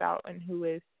talking about and who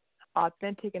is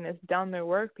authentic and has done their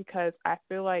work, because I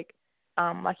feel like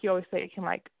you always say,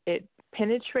 it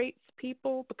penetrates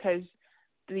people because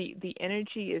the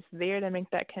energy is there to make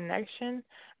that connection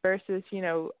versus,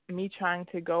 me trying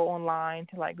to go online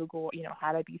to Google,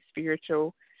 how to be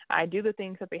spiritual. I do the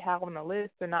things that they have on the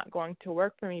list. They're not going to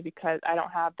work for me because I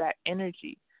don't have that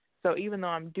energy. So even though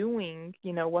I'm doing,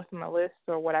 what's on the list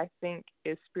or what I think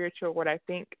is spiritual, what I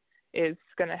think is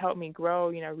going to help me grow,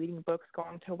 reading books,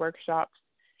 going to workshops,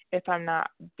 if I'm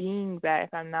not being that,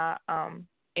 if I'm not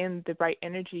in the right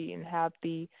energy and have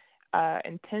the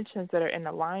intentions that are in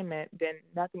alignment, then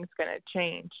nothing's going to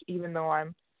change, even though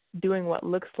I'm doing what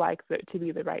looks like to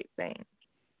be the right thing.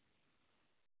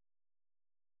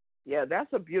 Yeah,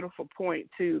 that's a beautiful point,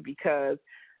 too, because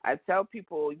I tell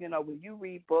people, when you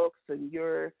read books and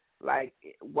you're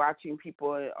watching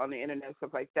people on the internet and stuff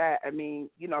like that, I mean,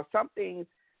 some things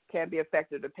can be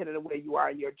effective depending on where you are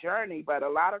in your journey, but a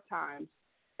lot of times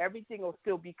everything will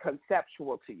still be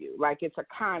conceptual to you. It's a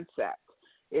concept.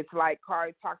 It's like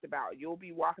Kari talked about. You'll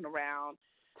be walking around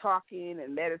talking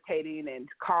and meditating and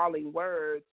calling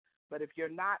words, but if you're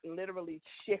not literally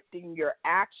shifting your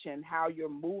action, how you're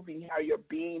moving, how you're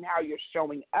being, how you're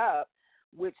showing up,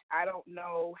 which I don't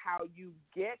know how you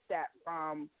get that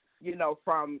from,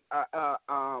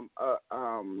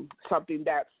 something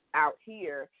that's out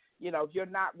here. If you're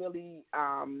not really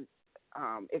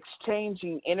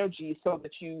exchanging energy so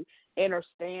that you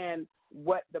understand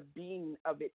what the being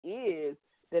of it is,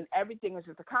 then everything is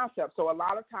just a concept. So a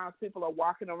lot of times people are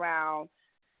walking around,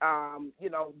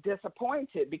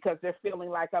 disappointed because they're feeling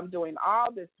like I'm doing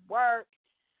all this work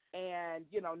and,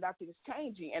 nothing's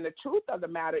changing. And the truth of the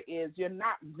matter is you're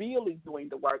not really doing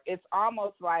the work. It's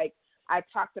almost like I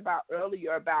talked about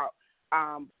earlier about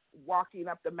walking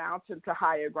up the mountain to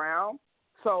higher ground.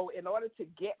 So in order to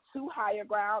get to higher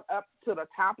ground, up to the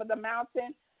top of the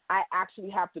mountain, I actually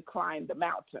have to climb the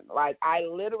mountain. I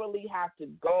literally have to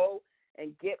go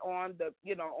and get on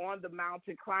the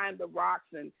mountain, climb the rocks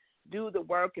and do the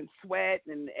work and sweat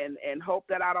and hope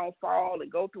that I don't fall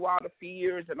and go through all the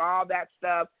fears and all that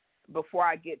stuff before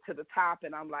I get to the top.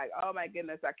 And I'm like, oh my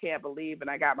goodness, I can't believe. And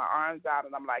I got my arms out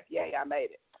and I'm like, yay, I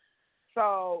made it.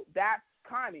 So that's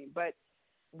climbing. But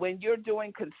when you're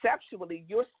doing conceptually,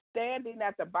 you're standing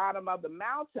at the bottom of the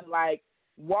mountain,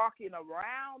 walking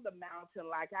around the mountain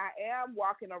like I am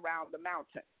walking around the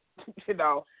mountain.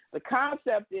 The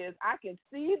concept is I can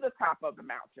see the top of the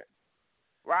mountain,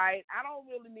 right? I don't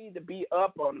really need to be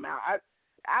up on the mountain.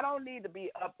 I don't need to be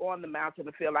up on the mountain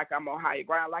to feel like I'm on higher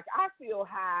ground. Like, I feel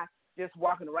high just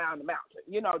walking around the mountain.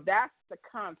 You know, that's the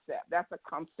concept. That's a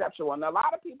conceptual. And a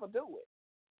lot of people do it.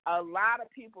 A lot of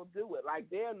people do it. Like,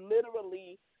 they're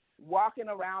literally walking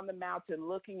around the mountain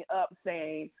looking up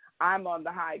saying, I'm on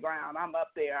the high ground. I'm up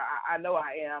there. I know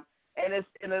I am. And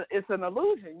it's an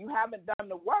illusion. You haven't done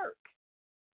the work.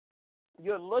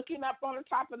 You're looking up on the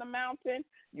top of the mountain.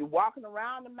 You're walking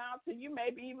around the mountain. You may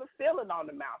be even feeling on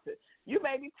the mountain. You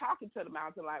may be talking to the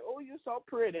mountain like, oh, you're so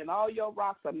pretty, and all your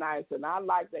rocks are nice, and I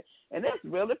like that. And it's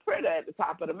really pretty at the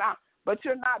top of the mountain. But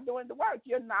you're not doing the work.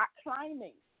 You're not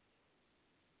climbing.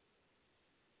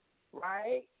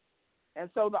 Right? And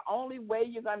so the only way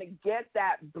you're going to get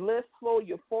that blissful,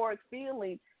 euphoric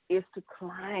feeling is to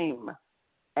climb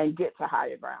and get to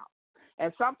higher ground.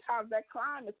 And sometimes that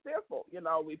climb is fearful. You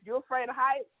know, if you're afraid of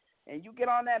heights and you get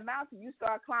on that mountain, you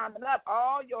start climbing up,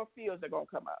 all your fears are going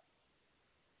to come up.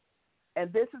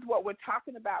 And this is what we're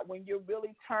talking about when you're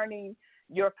really turning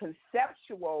your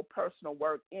conceptual personal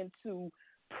work into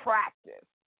practice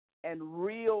and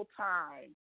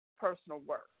real-time personal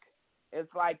work. It's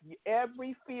like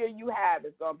every fear you have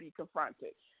is going to be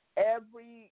confronted.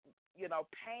 Every,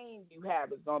 pain you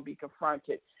have is going to be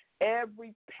confronted.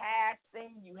 Every past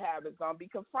thing you have is going to be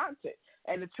confronted.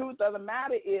 And the truth of the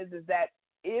matter is that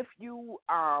if you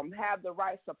have the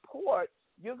right support,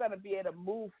 you're going to be able to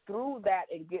move through that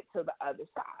and get to the other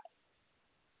side.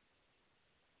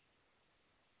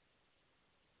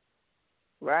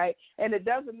 Right? And it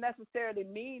doesn't necessarily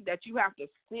mean that you have to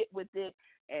sit with it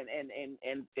and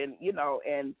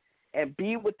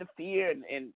be with the fear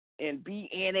and be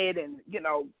in it and,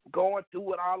 going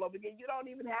through it all over again. You don't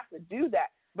even have to do that.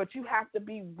 But you have to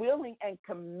be willing and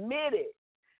committed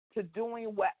to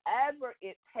doing whatever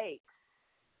it takes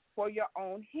for your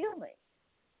own healing.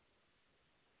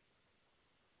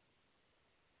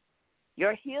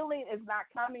 Your healing is not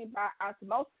coming by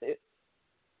osmosis.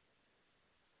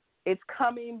 It's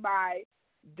coming by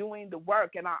doing the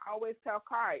work. And I always tell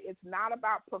Kari, it's not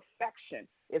about perfection.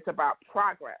 It's about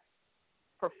progress.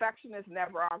 Perfection is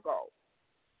never our goal.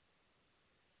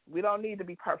 We don't need to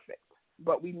be perfect,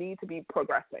 but we need to be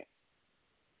progressing.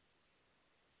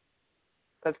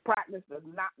 Because practice does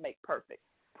not make perfect.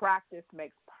 Practice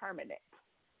makes permanent.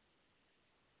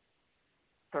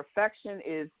 Perfection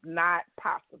is not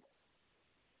possible.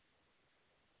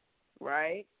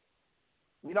 Right?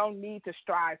 We don't need to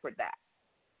strive for that.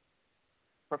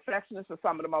 Perfectionists are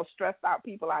some of the most stressed out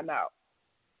people I know.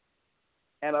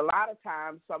 And a lot of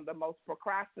times, some of the most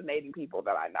procrastinating people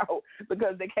that I know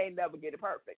because they can't never get it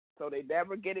perfect. So they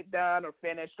never get it done or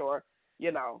finished or,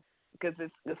 because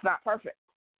it's not perfect.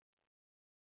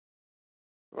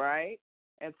 Right?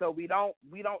 And so we don't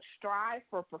strive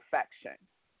for perfection.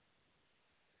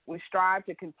 We strive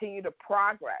to continue to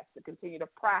progress, to continue to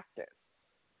practice,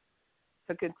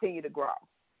 to continue to grow.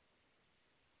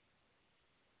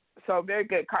 So very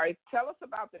good, Kari. Tell us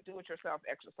about the do-it-yourself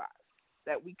exercise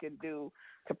that we can do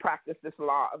to practice this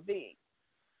law of being.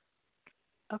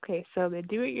 Okay, so the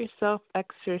do-it-yourself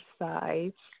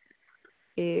exercise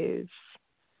is,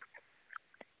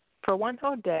 for one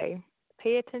whole day,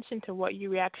 pay attention to what you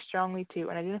react strongly to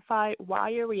and identify why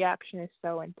your reaction is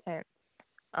so intense.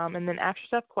 And then ask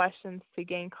yourself questions to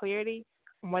gain clarity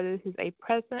on whether this is a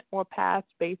present or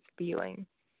past-based feeling.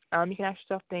 You can ask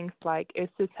yourself things like, is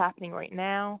this happening right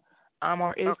now?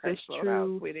 Or is this slow true?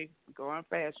 Down, sweetie. Go on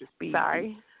fast. Your speed.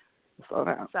 Sorry. Slow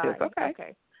down. Sorry. It's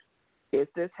okay. Is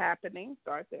this happening?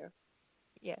 Start there.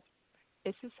 Yes.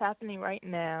 Is this happening right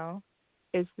now?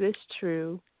 Is this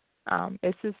true?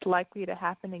 Is this likely to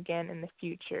happen again in the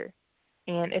future?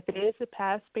 And if it is a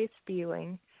past-based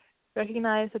feeling,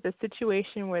 recognize that the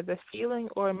situation where the feeling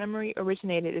or memory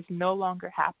originated is no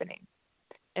longer happening.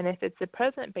 And if it's a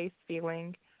present-based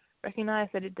feeling, recognize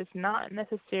that it does not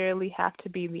necessarily have to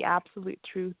be the absolute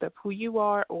truth of who you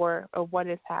are or of what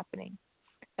is happening.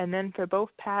 And then for both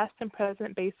past and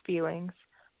present-based feelings,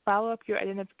 follow up your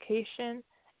identification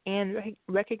and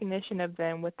recognition of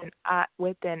them with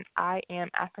an I am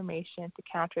affirmation to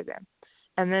counter them.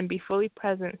 And then be fully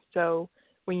present so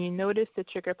when you notice the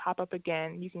trigger pop up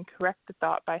again, you can correct the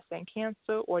thought by saying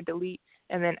cancel or delete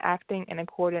and then acting in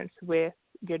accordance with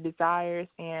your desires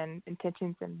and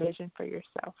intentions and vision for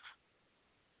yourself.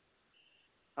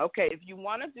 Okay, if you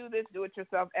want to do this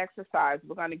do-it-yourself exercise,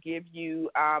 we're going to give you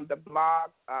the blog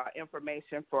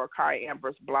information for Kari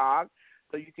Amber's blog,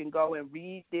 so you can go and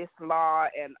read this law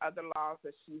and other laws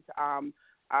that she's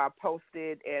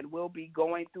posted, and we'll be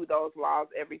going through those laws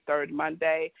every third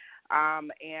Monday.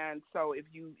 And so if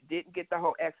you didn't get the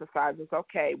whole exercise, it's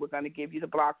okay. We're going to give you the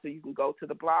blog so you can go to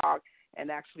the blog and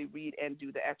actually read and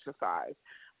do the exercise.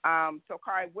 So,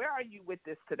 Kari, where are you with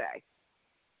this today?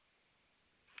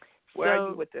 Where are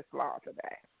you with this law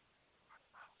today?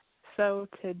 So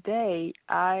today,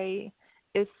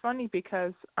 it's funny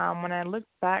because when I look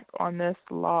back on this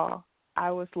law,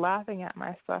 I was laughing at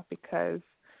myself because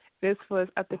this was,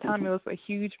 at the time, it was a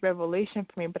huge revelation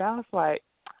for me. But I was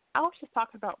just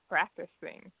talking about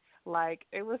practicing. Like,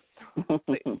 it was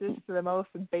just the most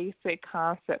basic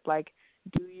concept, like,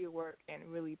 do your work and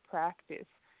really practice.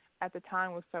 At the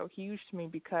time, was so huge to me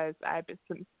because I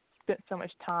spent so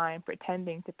much time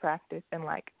pretending to practice and,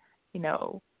 like,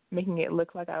 making it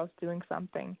look like I was doing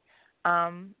something.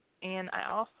 And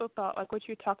I also thought, like what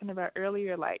you were talking about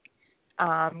earlier, like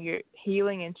your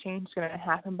healing and change is going to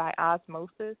happen by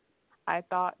osmosis. I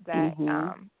thought that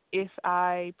if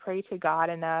I pray to God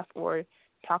enough or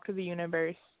talk to the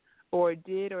universe or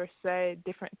did or said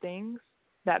different things,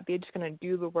 that they're just going to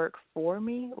do the work for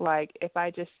me. Like if I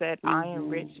just said I am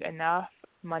rich enough,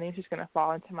 money's just going to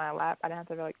fall into my lap. I don't have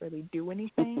to really do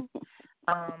anything.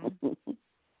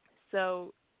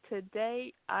 So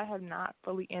today I have not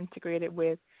fully integrated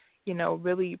with,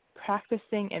 really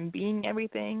practicing and being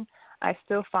everything. I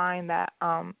still find that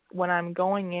when I'm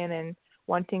going in and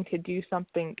wanting to do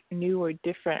something new or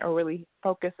different or really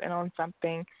focus in on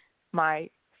something, my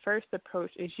first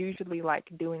approach is usually like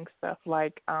doing stuff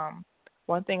like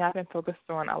one thing I've been focused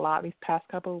on a lot these past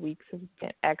couple of weeks has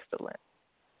been excellence.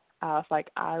 I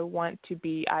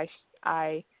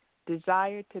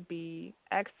desire to be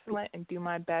excellent and do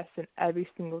my best in every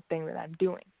single thing that I'm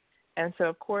doing. And so,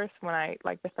 of course, when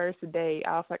the first day,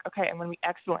 I was like, okay, I'm going to be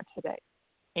excellent today.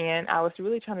 And I was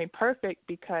really trying to be perfect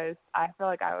because I felt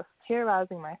like I was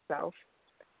terrorizing myself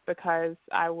because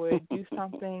I would do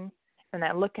something and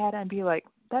I'd look at it and be like,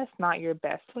 that's not your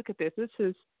best. Look at this.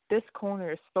 This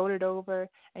corner is folded over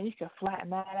and you could flatten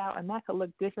that out and that could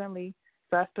look differently.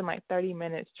 So I spent 30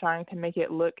 minutes trying to make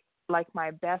it look like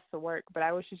my best work, but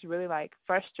I was just really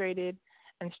frustrated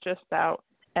and stressed out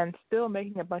and still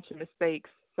making a bunch of mistakes.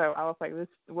 So I was like,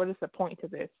 what is the point to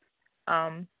this?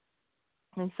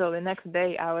 And so the next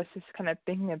day I was just kind of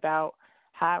thinking about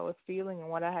how I was feeling and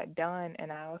what I had done.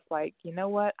 And I was like, you know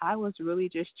what? I was really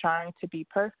just trying to be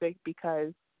perfect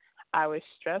because I was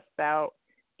stressed out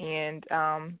and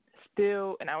I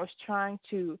was trying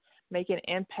to make an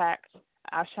impact.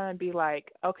 I was trying to be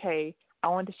like, okay, I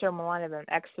wanted to show Malane that I'm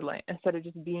excellent instead of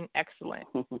just being excellent.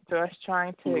 So I was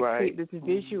trying to create this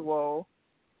visual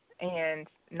and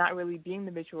not really being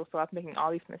the visual, so I was making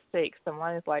all these mistakes. So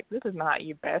Malane is like, this is not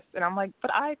your best. And I'm like,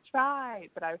 but I tried.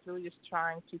 But I was really just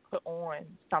trying to put on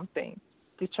something,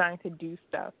 just trying to do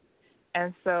stuff.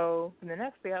 And so the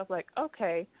next day I was like,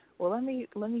 okay, well, let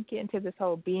me get into this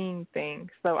whole being thing.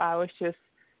 So I was just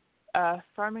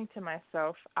affirming to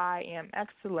myself, I am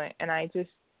excellent. And I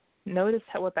just noticed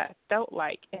what that felt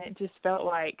like. And it just felt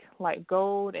like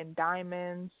gold and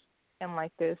diamonds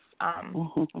and this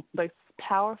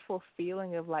powerful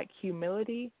feeling of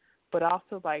humility, but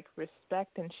also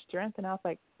respect and strength. And I was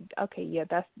like, okay, yeah,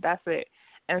 that's it.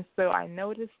 And so I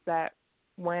noticed that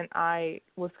when I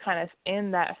was kind of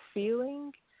in that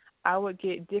feeling, I would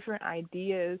get different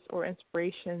ideas or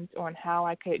inspirations on how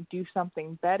I could do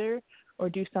something better or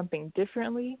do something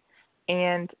differently.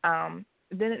 And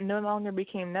then it no longer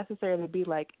became necessary to be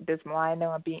like, does Malane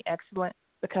know I'm being excellent?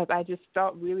 Because I just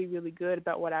felt really, really good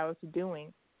about what I was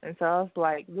doing. And so I was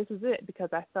like, this is it, because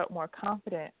I felt more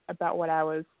confident about what I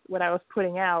was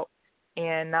putting out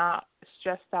and not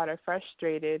stressed out or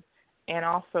frustrated and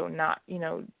also not,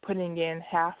 putting in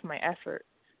half my effort.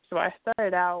 So I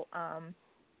started out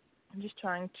just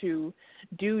trying to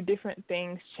do different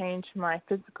things, change my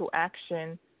physical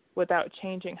action without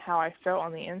changing how I felt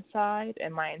on the inside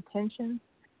and my intentions.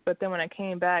 But then when I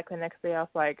came back the next day, I was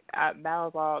like, that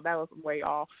was way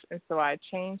off. And so I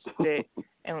changed it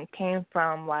and came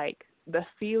from the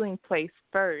feeling place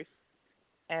first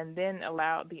and then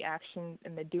allowed the action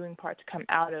and the doing part to come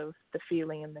out of the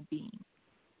feeling and the being.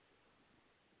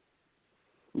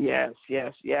 Yes.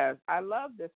 I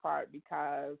love this part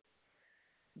because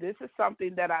this is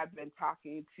something that I've been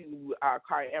talking to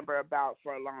Kari Amber about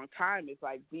for a long time. It's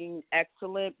being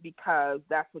excellent because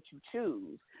that's what you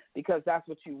choose, because that's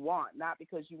what you want, not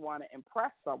because you want to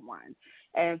impress someone.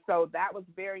 And so that was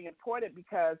very important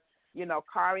because,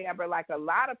 Kari Amber, a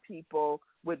lot of people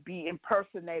would be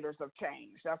impersonators of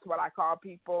change. That's what I call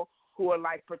people who are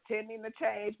pretending to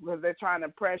change because they're trying to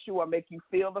impress you or make you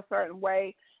feel a certain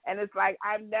way. And it's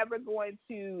I'm never going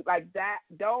to that.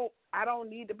 I don't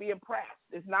need to be impressed.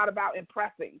 It's not about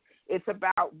impressing. It's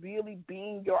about really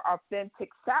being your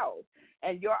authentic self.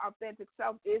 And your authentic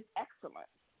self is excellent.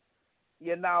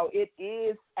 It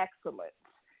is excellent.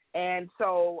 And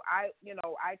so I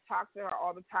talk to her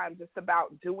all the time just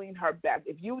about doing her best.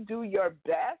 If you do your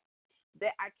best,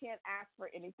 that I can't ask for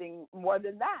anything more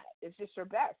than that. It's just your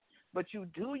best. But you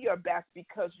do your best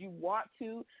because you want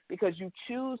to, because you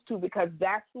choose to, because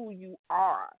that's who you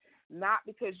are, not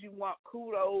because you want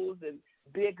kudos and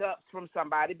big ups from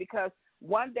somebody, because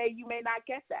one day you may not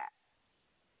get that.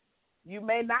 You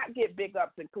may not get big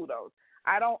ups and kudos.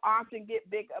 I don't often get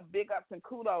big ups and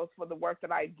kudos for the work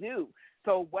that I do.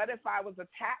 So what if I was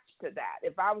attached to that?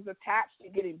 If I was attached to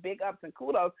getting big ups and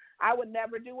kudos, I would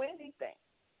never do anything.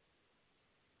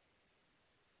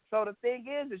 So the thing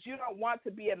is you don't want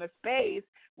to be in a space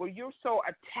where you're so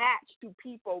attached to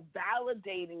people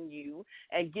validating you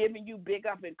and giving you big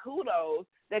up and kudos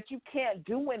that you can't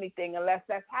do anything unless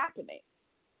that's happening.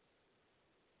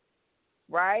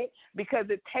 Right? Because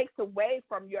it takes away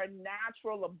from your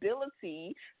natural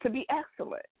ability to be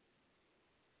excellent.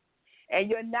 And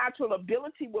your natural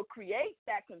ability will create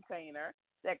that container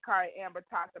that Kari Amber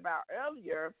talked about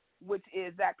earlier, which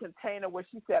is that container where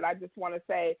she said, I just want to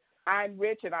say, I'm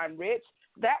rich and I'm rich.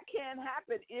 That can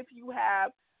happen if you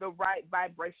have the right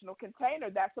vibrational container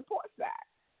that supports that.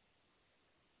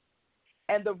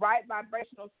 And the right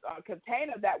vibrational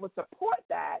container that would support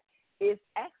that is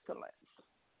excellence.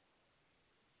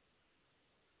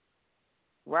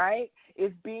 Right?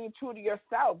 It's being true to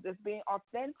yourself. It's being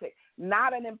authentic,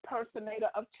 not an impersonator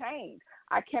of change.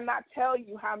 I cannot tell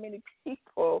you how many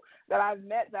people that I've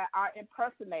met that are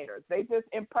impersonators. They just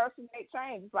impersonate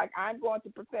change. It's like, I'm going to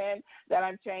pretend that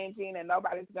I'm changing and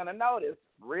nobody's going to notice.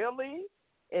 Really?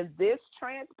 In this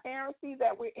transparency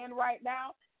that we're in right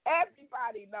now,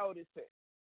 everybody notices.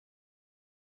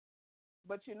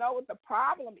 But you know what the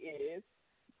problem is?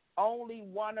 Only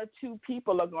one or two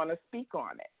people are going to speak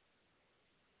on it.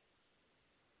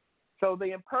 So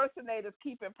the impersonators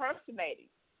keep impersonating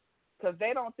because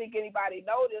they don't think anybody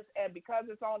noticed, and because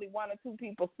it's only one or two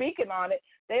people speaking on it,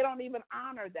 they don't even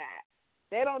honor that.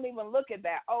 They don't even look at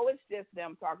that. Oh, it's just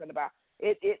them talking about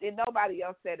it. Nobody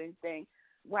else said anything.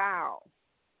 Wow.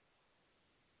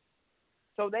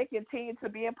 So they continue to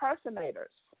be impersonators,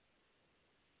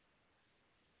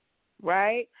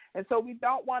 right? And so we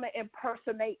don't want to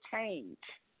impersonate change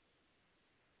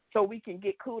so we can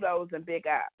get kudos and big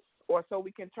ups, or so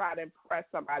we can try to impress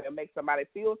somebody or make somebody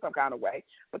feel some kind of way,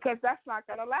 because that's not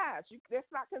going to last.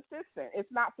 It's not consistent.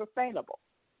 It's not sustainable.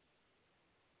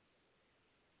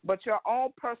 But your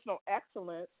own personal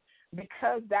excellence,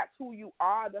 because that's who you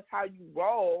are, that's how you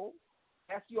roll,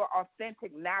 that's your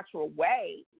authentic, natural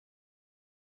way,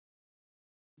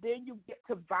 then you get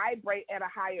to vibrate at a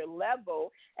higher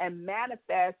level and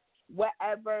manifest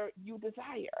whatever you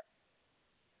desire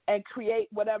and create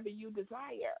whatever you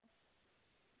desire.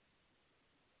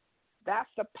 That's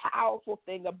the powerful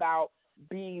thing about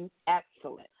being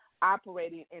excellent,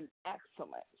 operating in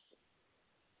excellence,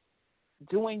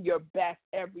 doing your best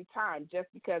every time just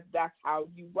because that's how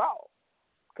you roll,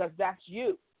 because that's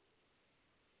you.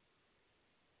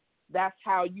 That's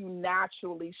how you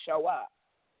naturally show up,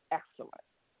 excellent.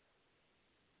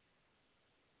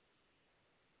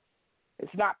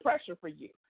 It's not pressure for you.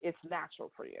 It's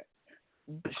natural for you.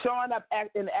 Showing up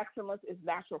in excellence is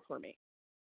natural for me.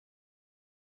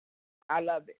 I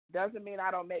love it. Doesn't mean I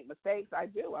don't make mistakes. I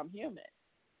do. I'm human.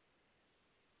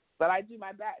 But I do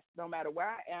my best. No matter where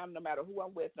I am, no matter who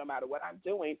I'm with, no matter what I'm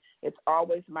doing, it's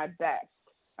always my best.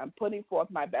 I'm putting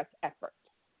forth my best effort.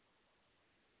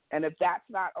 And if that's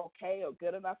not okay or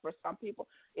good enough for some people,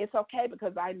 it's okay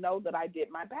because I know that I did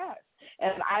my best.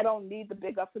 And I don't need the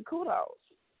big ups and kudos.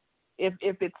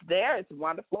 If it's there, it's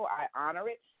wonderful. I honor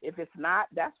it. If it's not,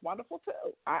 that's wonderful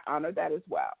too. I honor that as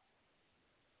well.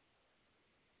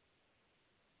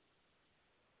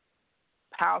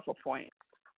 Powerful point.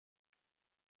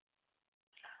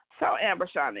 So, Amber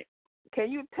Shani,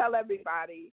 can you tell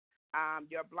everybody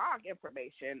your blog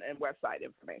information and website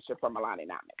information for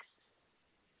Malanenomics?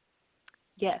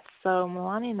 Yes. So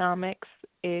Malanenomics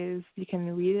is, you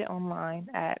can read it online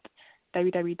at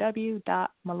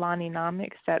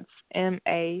www.malanenomics, that's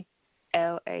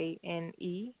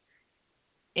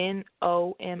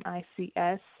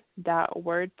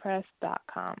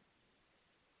MALANENOMICS.wordpress.com.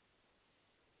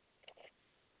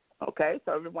 Okay,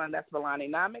 so everyone, that's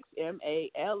Malanenomics,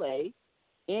 MALANENOMICS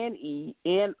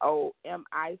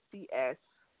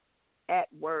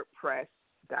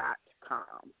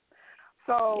 @wordpress.com.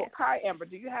 So, yes. Kari Amber,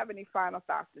 do you have any final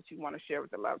thoughts that you want to share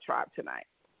with the Love Tribe tonight?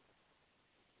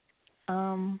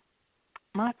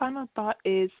 My final thought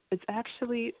is, it's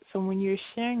actually, so when you're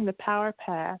sharing the power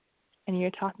path and you're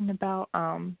talking about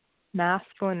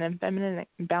masculine and feminine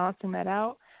and balancing that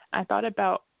out, I thought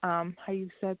about how you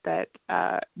said that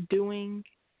doing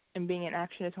and being in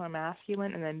action is more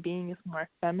masculine, and then being is more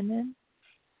feminine.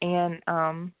 And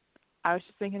I was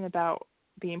just thinking about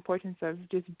the importance of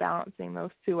just balancing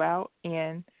those two out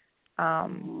and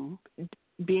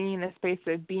being in a space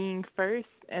of being first,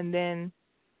 and then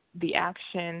the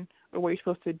action or what you're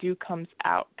supposed to do comes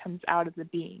out of the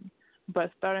being.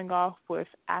 But starting off with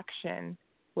action,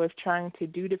 with trying to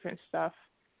do different stuff,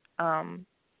 can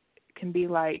be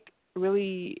like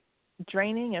really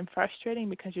draining and frustrating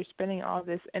because you're spending all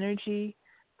this energy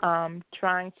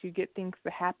trying to get things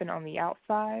to happen on the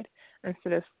outside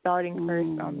instead of starting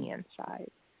first on the inside.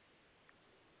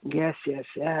 Yes.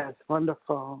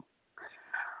 Wonderful.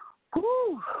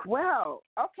 Whew. Well,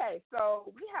 okay,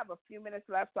 so we have a few minutes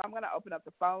left, so I'm going to open up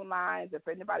the phone lines if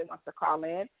anybody wants to call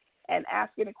in and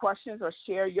ask any questions or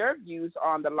share your views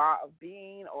on the law of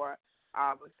being, or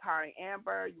with Kari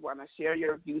Amber, you want to share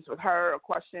your views with her or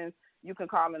questions, you can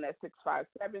call in at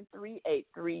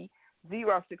 657-383-0698,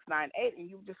 and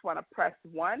you just want to press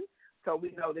 1 so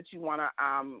we know that you want to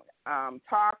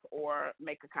talk or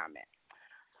make a comment.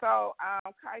 So,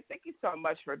 Kari, thank you so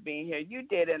much for being here. You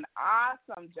did an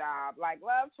awesome job. Like,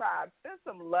 Love Tribe, send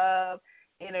some love,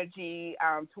 energy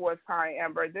towards Kari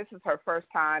Amber. This is her first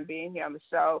time being here on the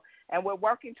show, and we're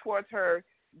working towards her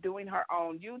doing her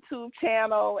own YouTube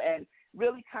channel and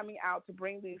really coming out to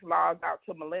bring these laws out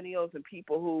to millennials and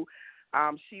people who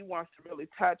she wants to really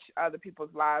touch other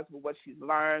people's lives with what she's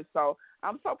learned. So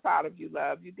I'm so proud of you,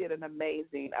 love. You did an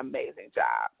amazing, amazing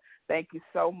job. Thank you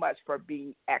so much for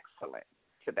being excellent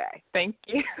today. Thank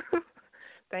you.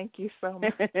 Thank you so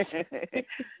much.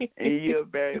 You're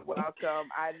very welcome.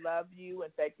 I love you,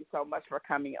 and thank you so much for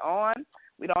coming on.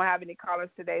 We don't have any callers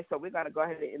today, so we're going to go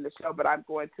ahead and end the show, but I'm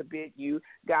going to bid you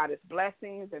Goddess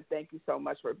blessings, and thank you so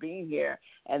much for being here,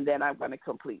 and then I'm going to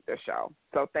complete the show.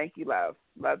 So thank you, love.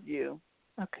 Love you.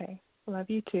 Okay. Love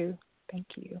you too.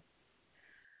 Thank you.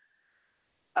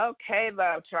 Okay,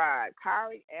 Love Tribe.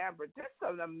 Kari Amber, just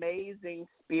an amazing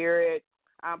spirit.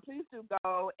 Please do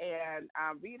go and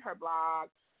read her blog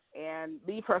and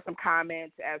leave her some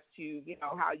comments as to,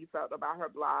 how you felt about her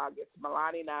blog. It's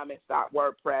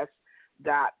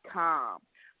malanenomics.wordpress.com.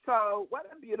 So what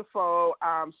a beautiful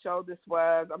show this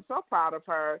was. I'm so proud of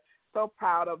her, so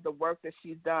proud of the work that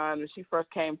she's done. When she first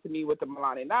came to me with the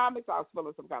Malanenomics, I was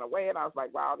feeling some kind of way, and I was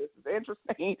like, wow, this is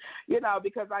interesting,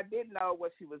 because I didn't know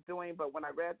what she was doing. But when I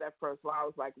read that first law, I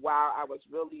was like, wow, I was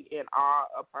really in awe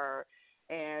of her.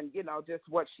 And, just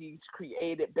what she's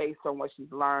created based on what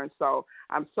she's learned. So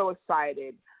I'm so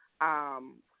excited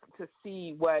to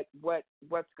see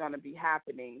what's going to be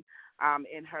happening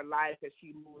in her life as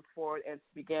she moves forward and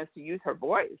begins to use her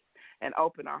voice and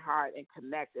open her heart and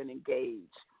connect and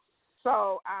engage.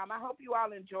 So I hope you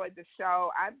all enjoyed the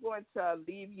show. I'm going to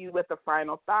leave you with a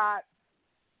final thought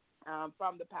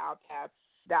from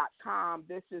thepowcast.com.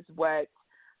 This is what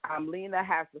Lena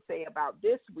has to say about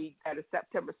this week, that is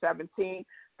September 17th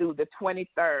through the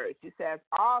 23rd. She says,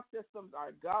 all systems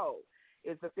are go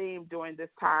is the theme during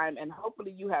this time, and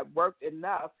hopefully you have worked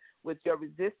enough with your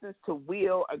resistance to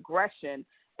will, aggression,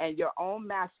 and your own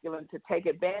masculine to take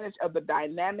advantage of the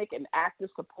dynamic and active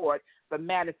support for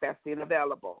manifesting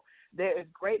available. There is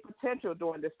great potential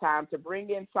during this time to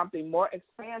bring in something more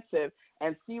expansive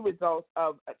and see results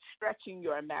of stretching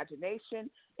your imagination,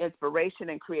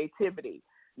 inspiration, and creativity.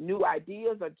 New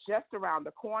ideas are just around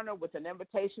the corner with an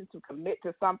invitation to commit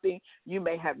to something you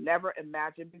may have never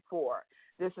imagined before.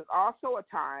 This is also a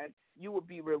time you will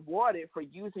be rewarded for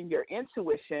using your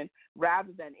intuition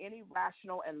rather than any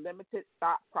rational and limited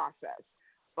thought process.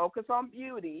 Focus on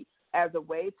beauty as a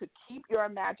way to keep your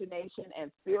imagination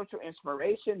and spiritual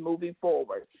inspiration moving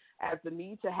forward, as the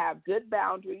need to have good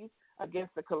boundaries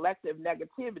against the collective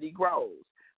negativity grows.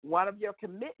 One of your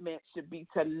commitments should be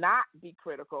to not be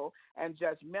critical and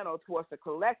judgmental towards the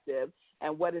collective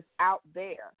and what is out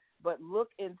there, but look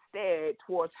instead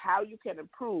towards how you can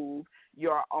improve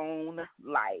your own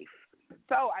life.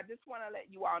 So I just want to let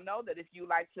you all know that if you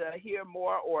like to hear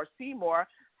more or see more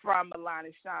from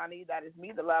Malane Shani, that is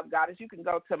me, the Love Goddess, you can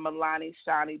go to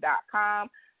MalaneShani.com.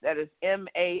 That is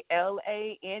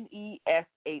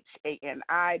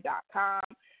MalaneShani.com.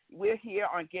 We're here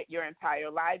on Get Your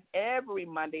Entire Life every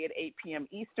Monday at 8 p.m.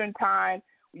 Eastern Time.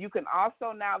 You can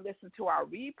also now listen to our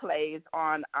replays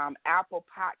on Apple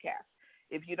Podcasts.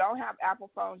 If you don't have Apple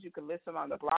phones, you can listen on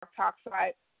the Blog Talk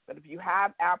site. But if you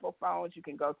have Apple phones, you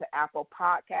can go to Apple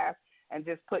Podcasts and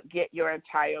just put Get Your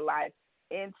Entire Life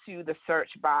into the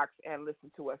search box and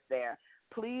listen to us there.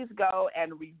 please go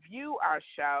and review our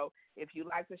show. If you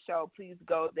like the show, please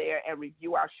go there and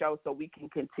review our show so we can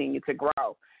continue to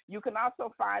grow. You can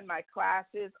also find my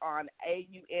classes on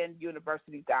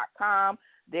aununiversity.com.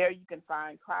 There you can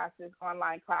find classes,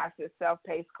 online classes,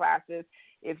 self-paced classes.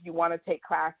 If you want to take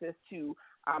classes to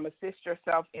assist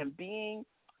yourself in being,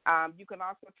 you can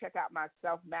also check out my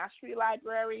self-mastery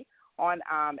library on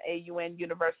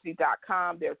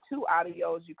aununiversity.com. There are 2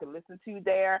 audios you can listen to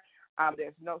there.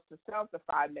 There's Notes to Self, the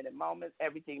 5-minute moments,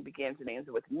 Everything Begins and Ends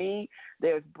with Me.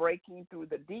 There's Breaking Through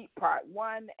the Deep, Part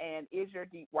 1, and Is Your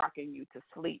Deep Walking You to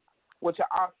Sleep, which are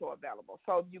also available.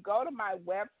 So if you go to my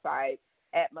website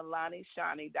at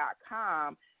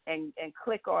MalaneShani.com and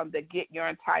click on the Get Your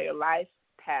Entire Life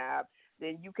tab,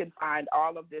 then you can find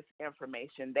all of this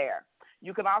information there.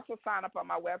 You can also sign up on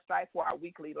my website for our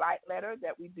weekly light letter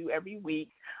that we do every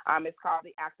week. It's called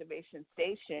the Activation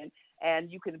Station,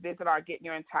 and you can visit our Get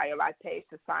Your Entire Life page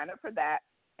to sign up for that.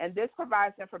 And this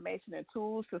provides information and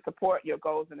tools to support your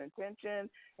goals and intentions.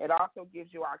 It also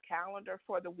gives you our calendar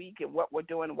for the week and what we're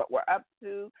doing and what we're up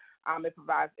to. It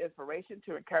provides inspiration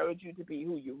to encourage you to be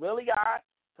who you really are,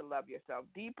 to love yourself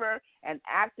deeper, and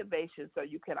activation so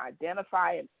you can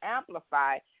identify and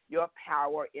amplify your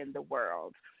power in the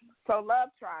world. So, Love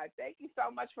Tribe, thank you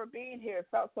so much for being here. It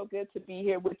felt so good to be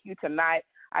here with you tonight.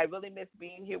 I really miss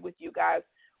being here with you guys.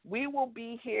 We will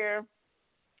be here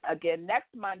again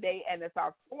next Monday, and it's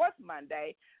our 4th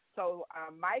Monday. So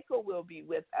Michael will be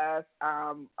with us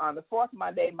on the 4th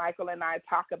Monday. Michael and I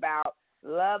talk about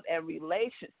love and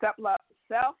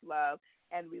self-love,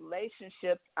 and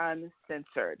relationships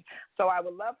uncensored. So I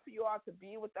would love for you all to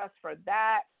be with us for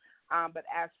that. But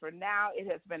as for now, it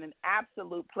has been an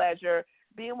absolute pleasure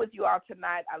being with you all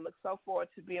tonight. I look so forward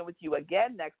to being with you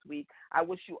again next week. I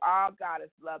wish you all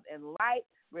Goddess love and light.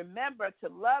 Remember to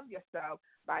love yourself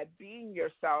by being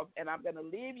yourself. And I'm going to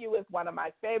leave you with one of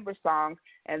my favorite songs,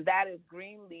 and that is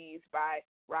Green Leaves by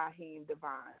Raheem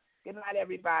Devine. Good night,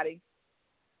 everybody.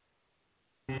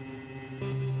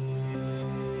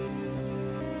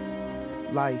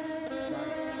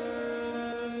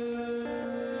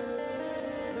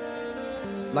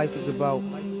 Life is about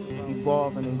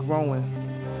evolving and growing,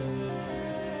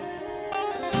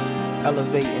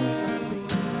 elevating,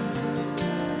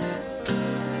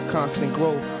 constant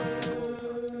growth,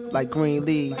 like green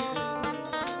leaves.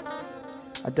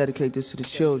 I dedicate this to the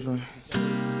children.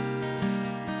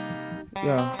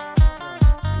 Yeah.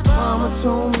 Mama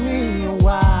told me a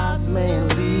wise man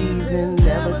leads and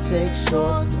never takes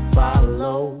shorts to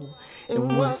follow.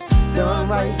 And what's done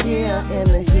right here in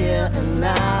the here and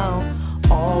now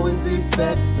always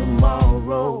affects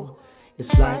tomorrow.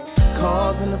 It's like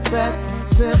cause and effect,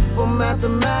 simple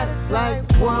mathematics, like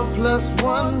 1 +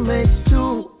 1 makes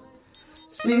 2.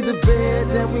 See the bed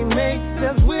that we make,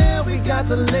 that's where we got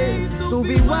to lay. So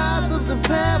be wise of the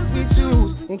path we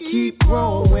choose and keep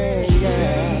growing,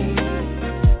 yeah.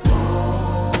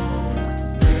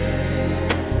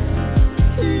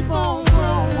 Keep on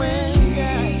growing,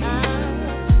 yeah.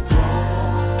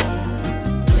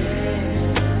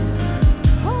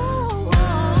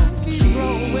 Keep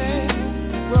growing,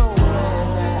 growing.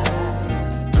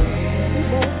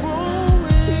 Keep on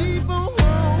growing, keep on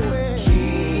growing,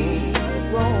 keep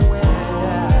growing.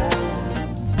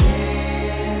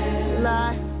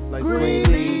 Like green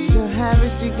leaves, to have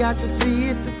it, you got to see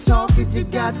it. To talk it, you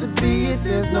got to be it.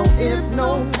 There's no if,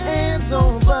 no ands,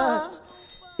 no buts.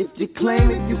 If you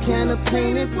claim it, you can't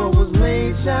obtain it. What was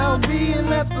made shall be,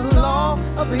 and that's the law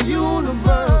of the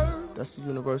universe. That's the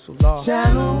universal law.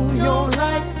 Channel your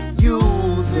light,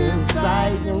 use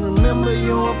insight, and remember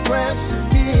your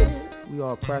precious gift. We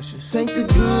are precious. Take the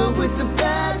good with the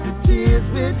bad, the tears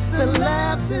with the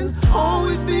laughs, and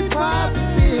always be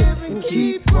positive and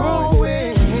keep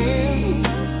growing.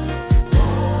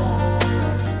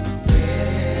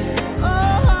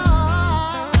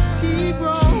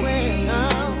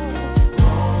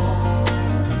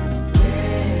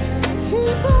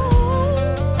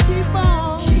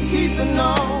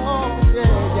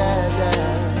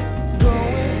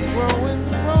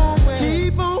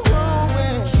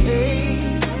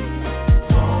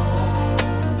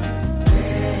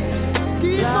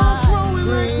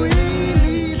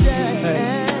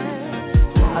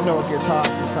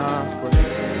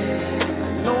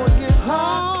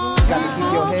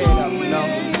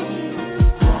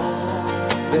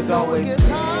 There's always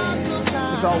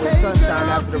sunshine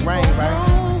after the rain,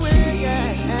 right?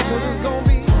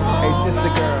 Hey,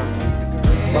 sister girl,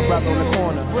 my brother on the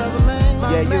corner,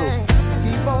 yeah, you,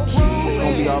 it's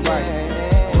gonna be alright.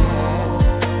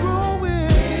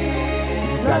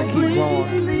 You gotta keep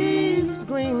growing,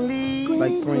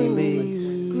 like green leaves.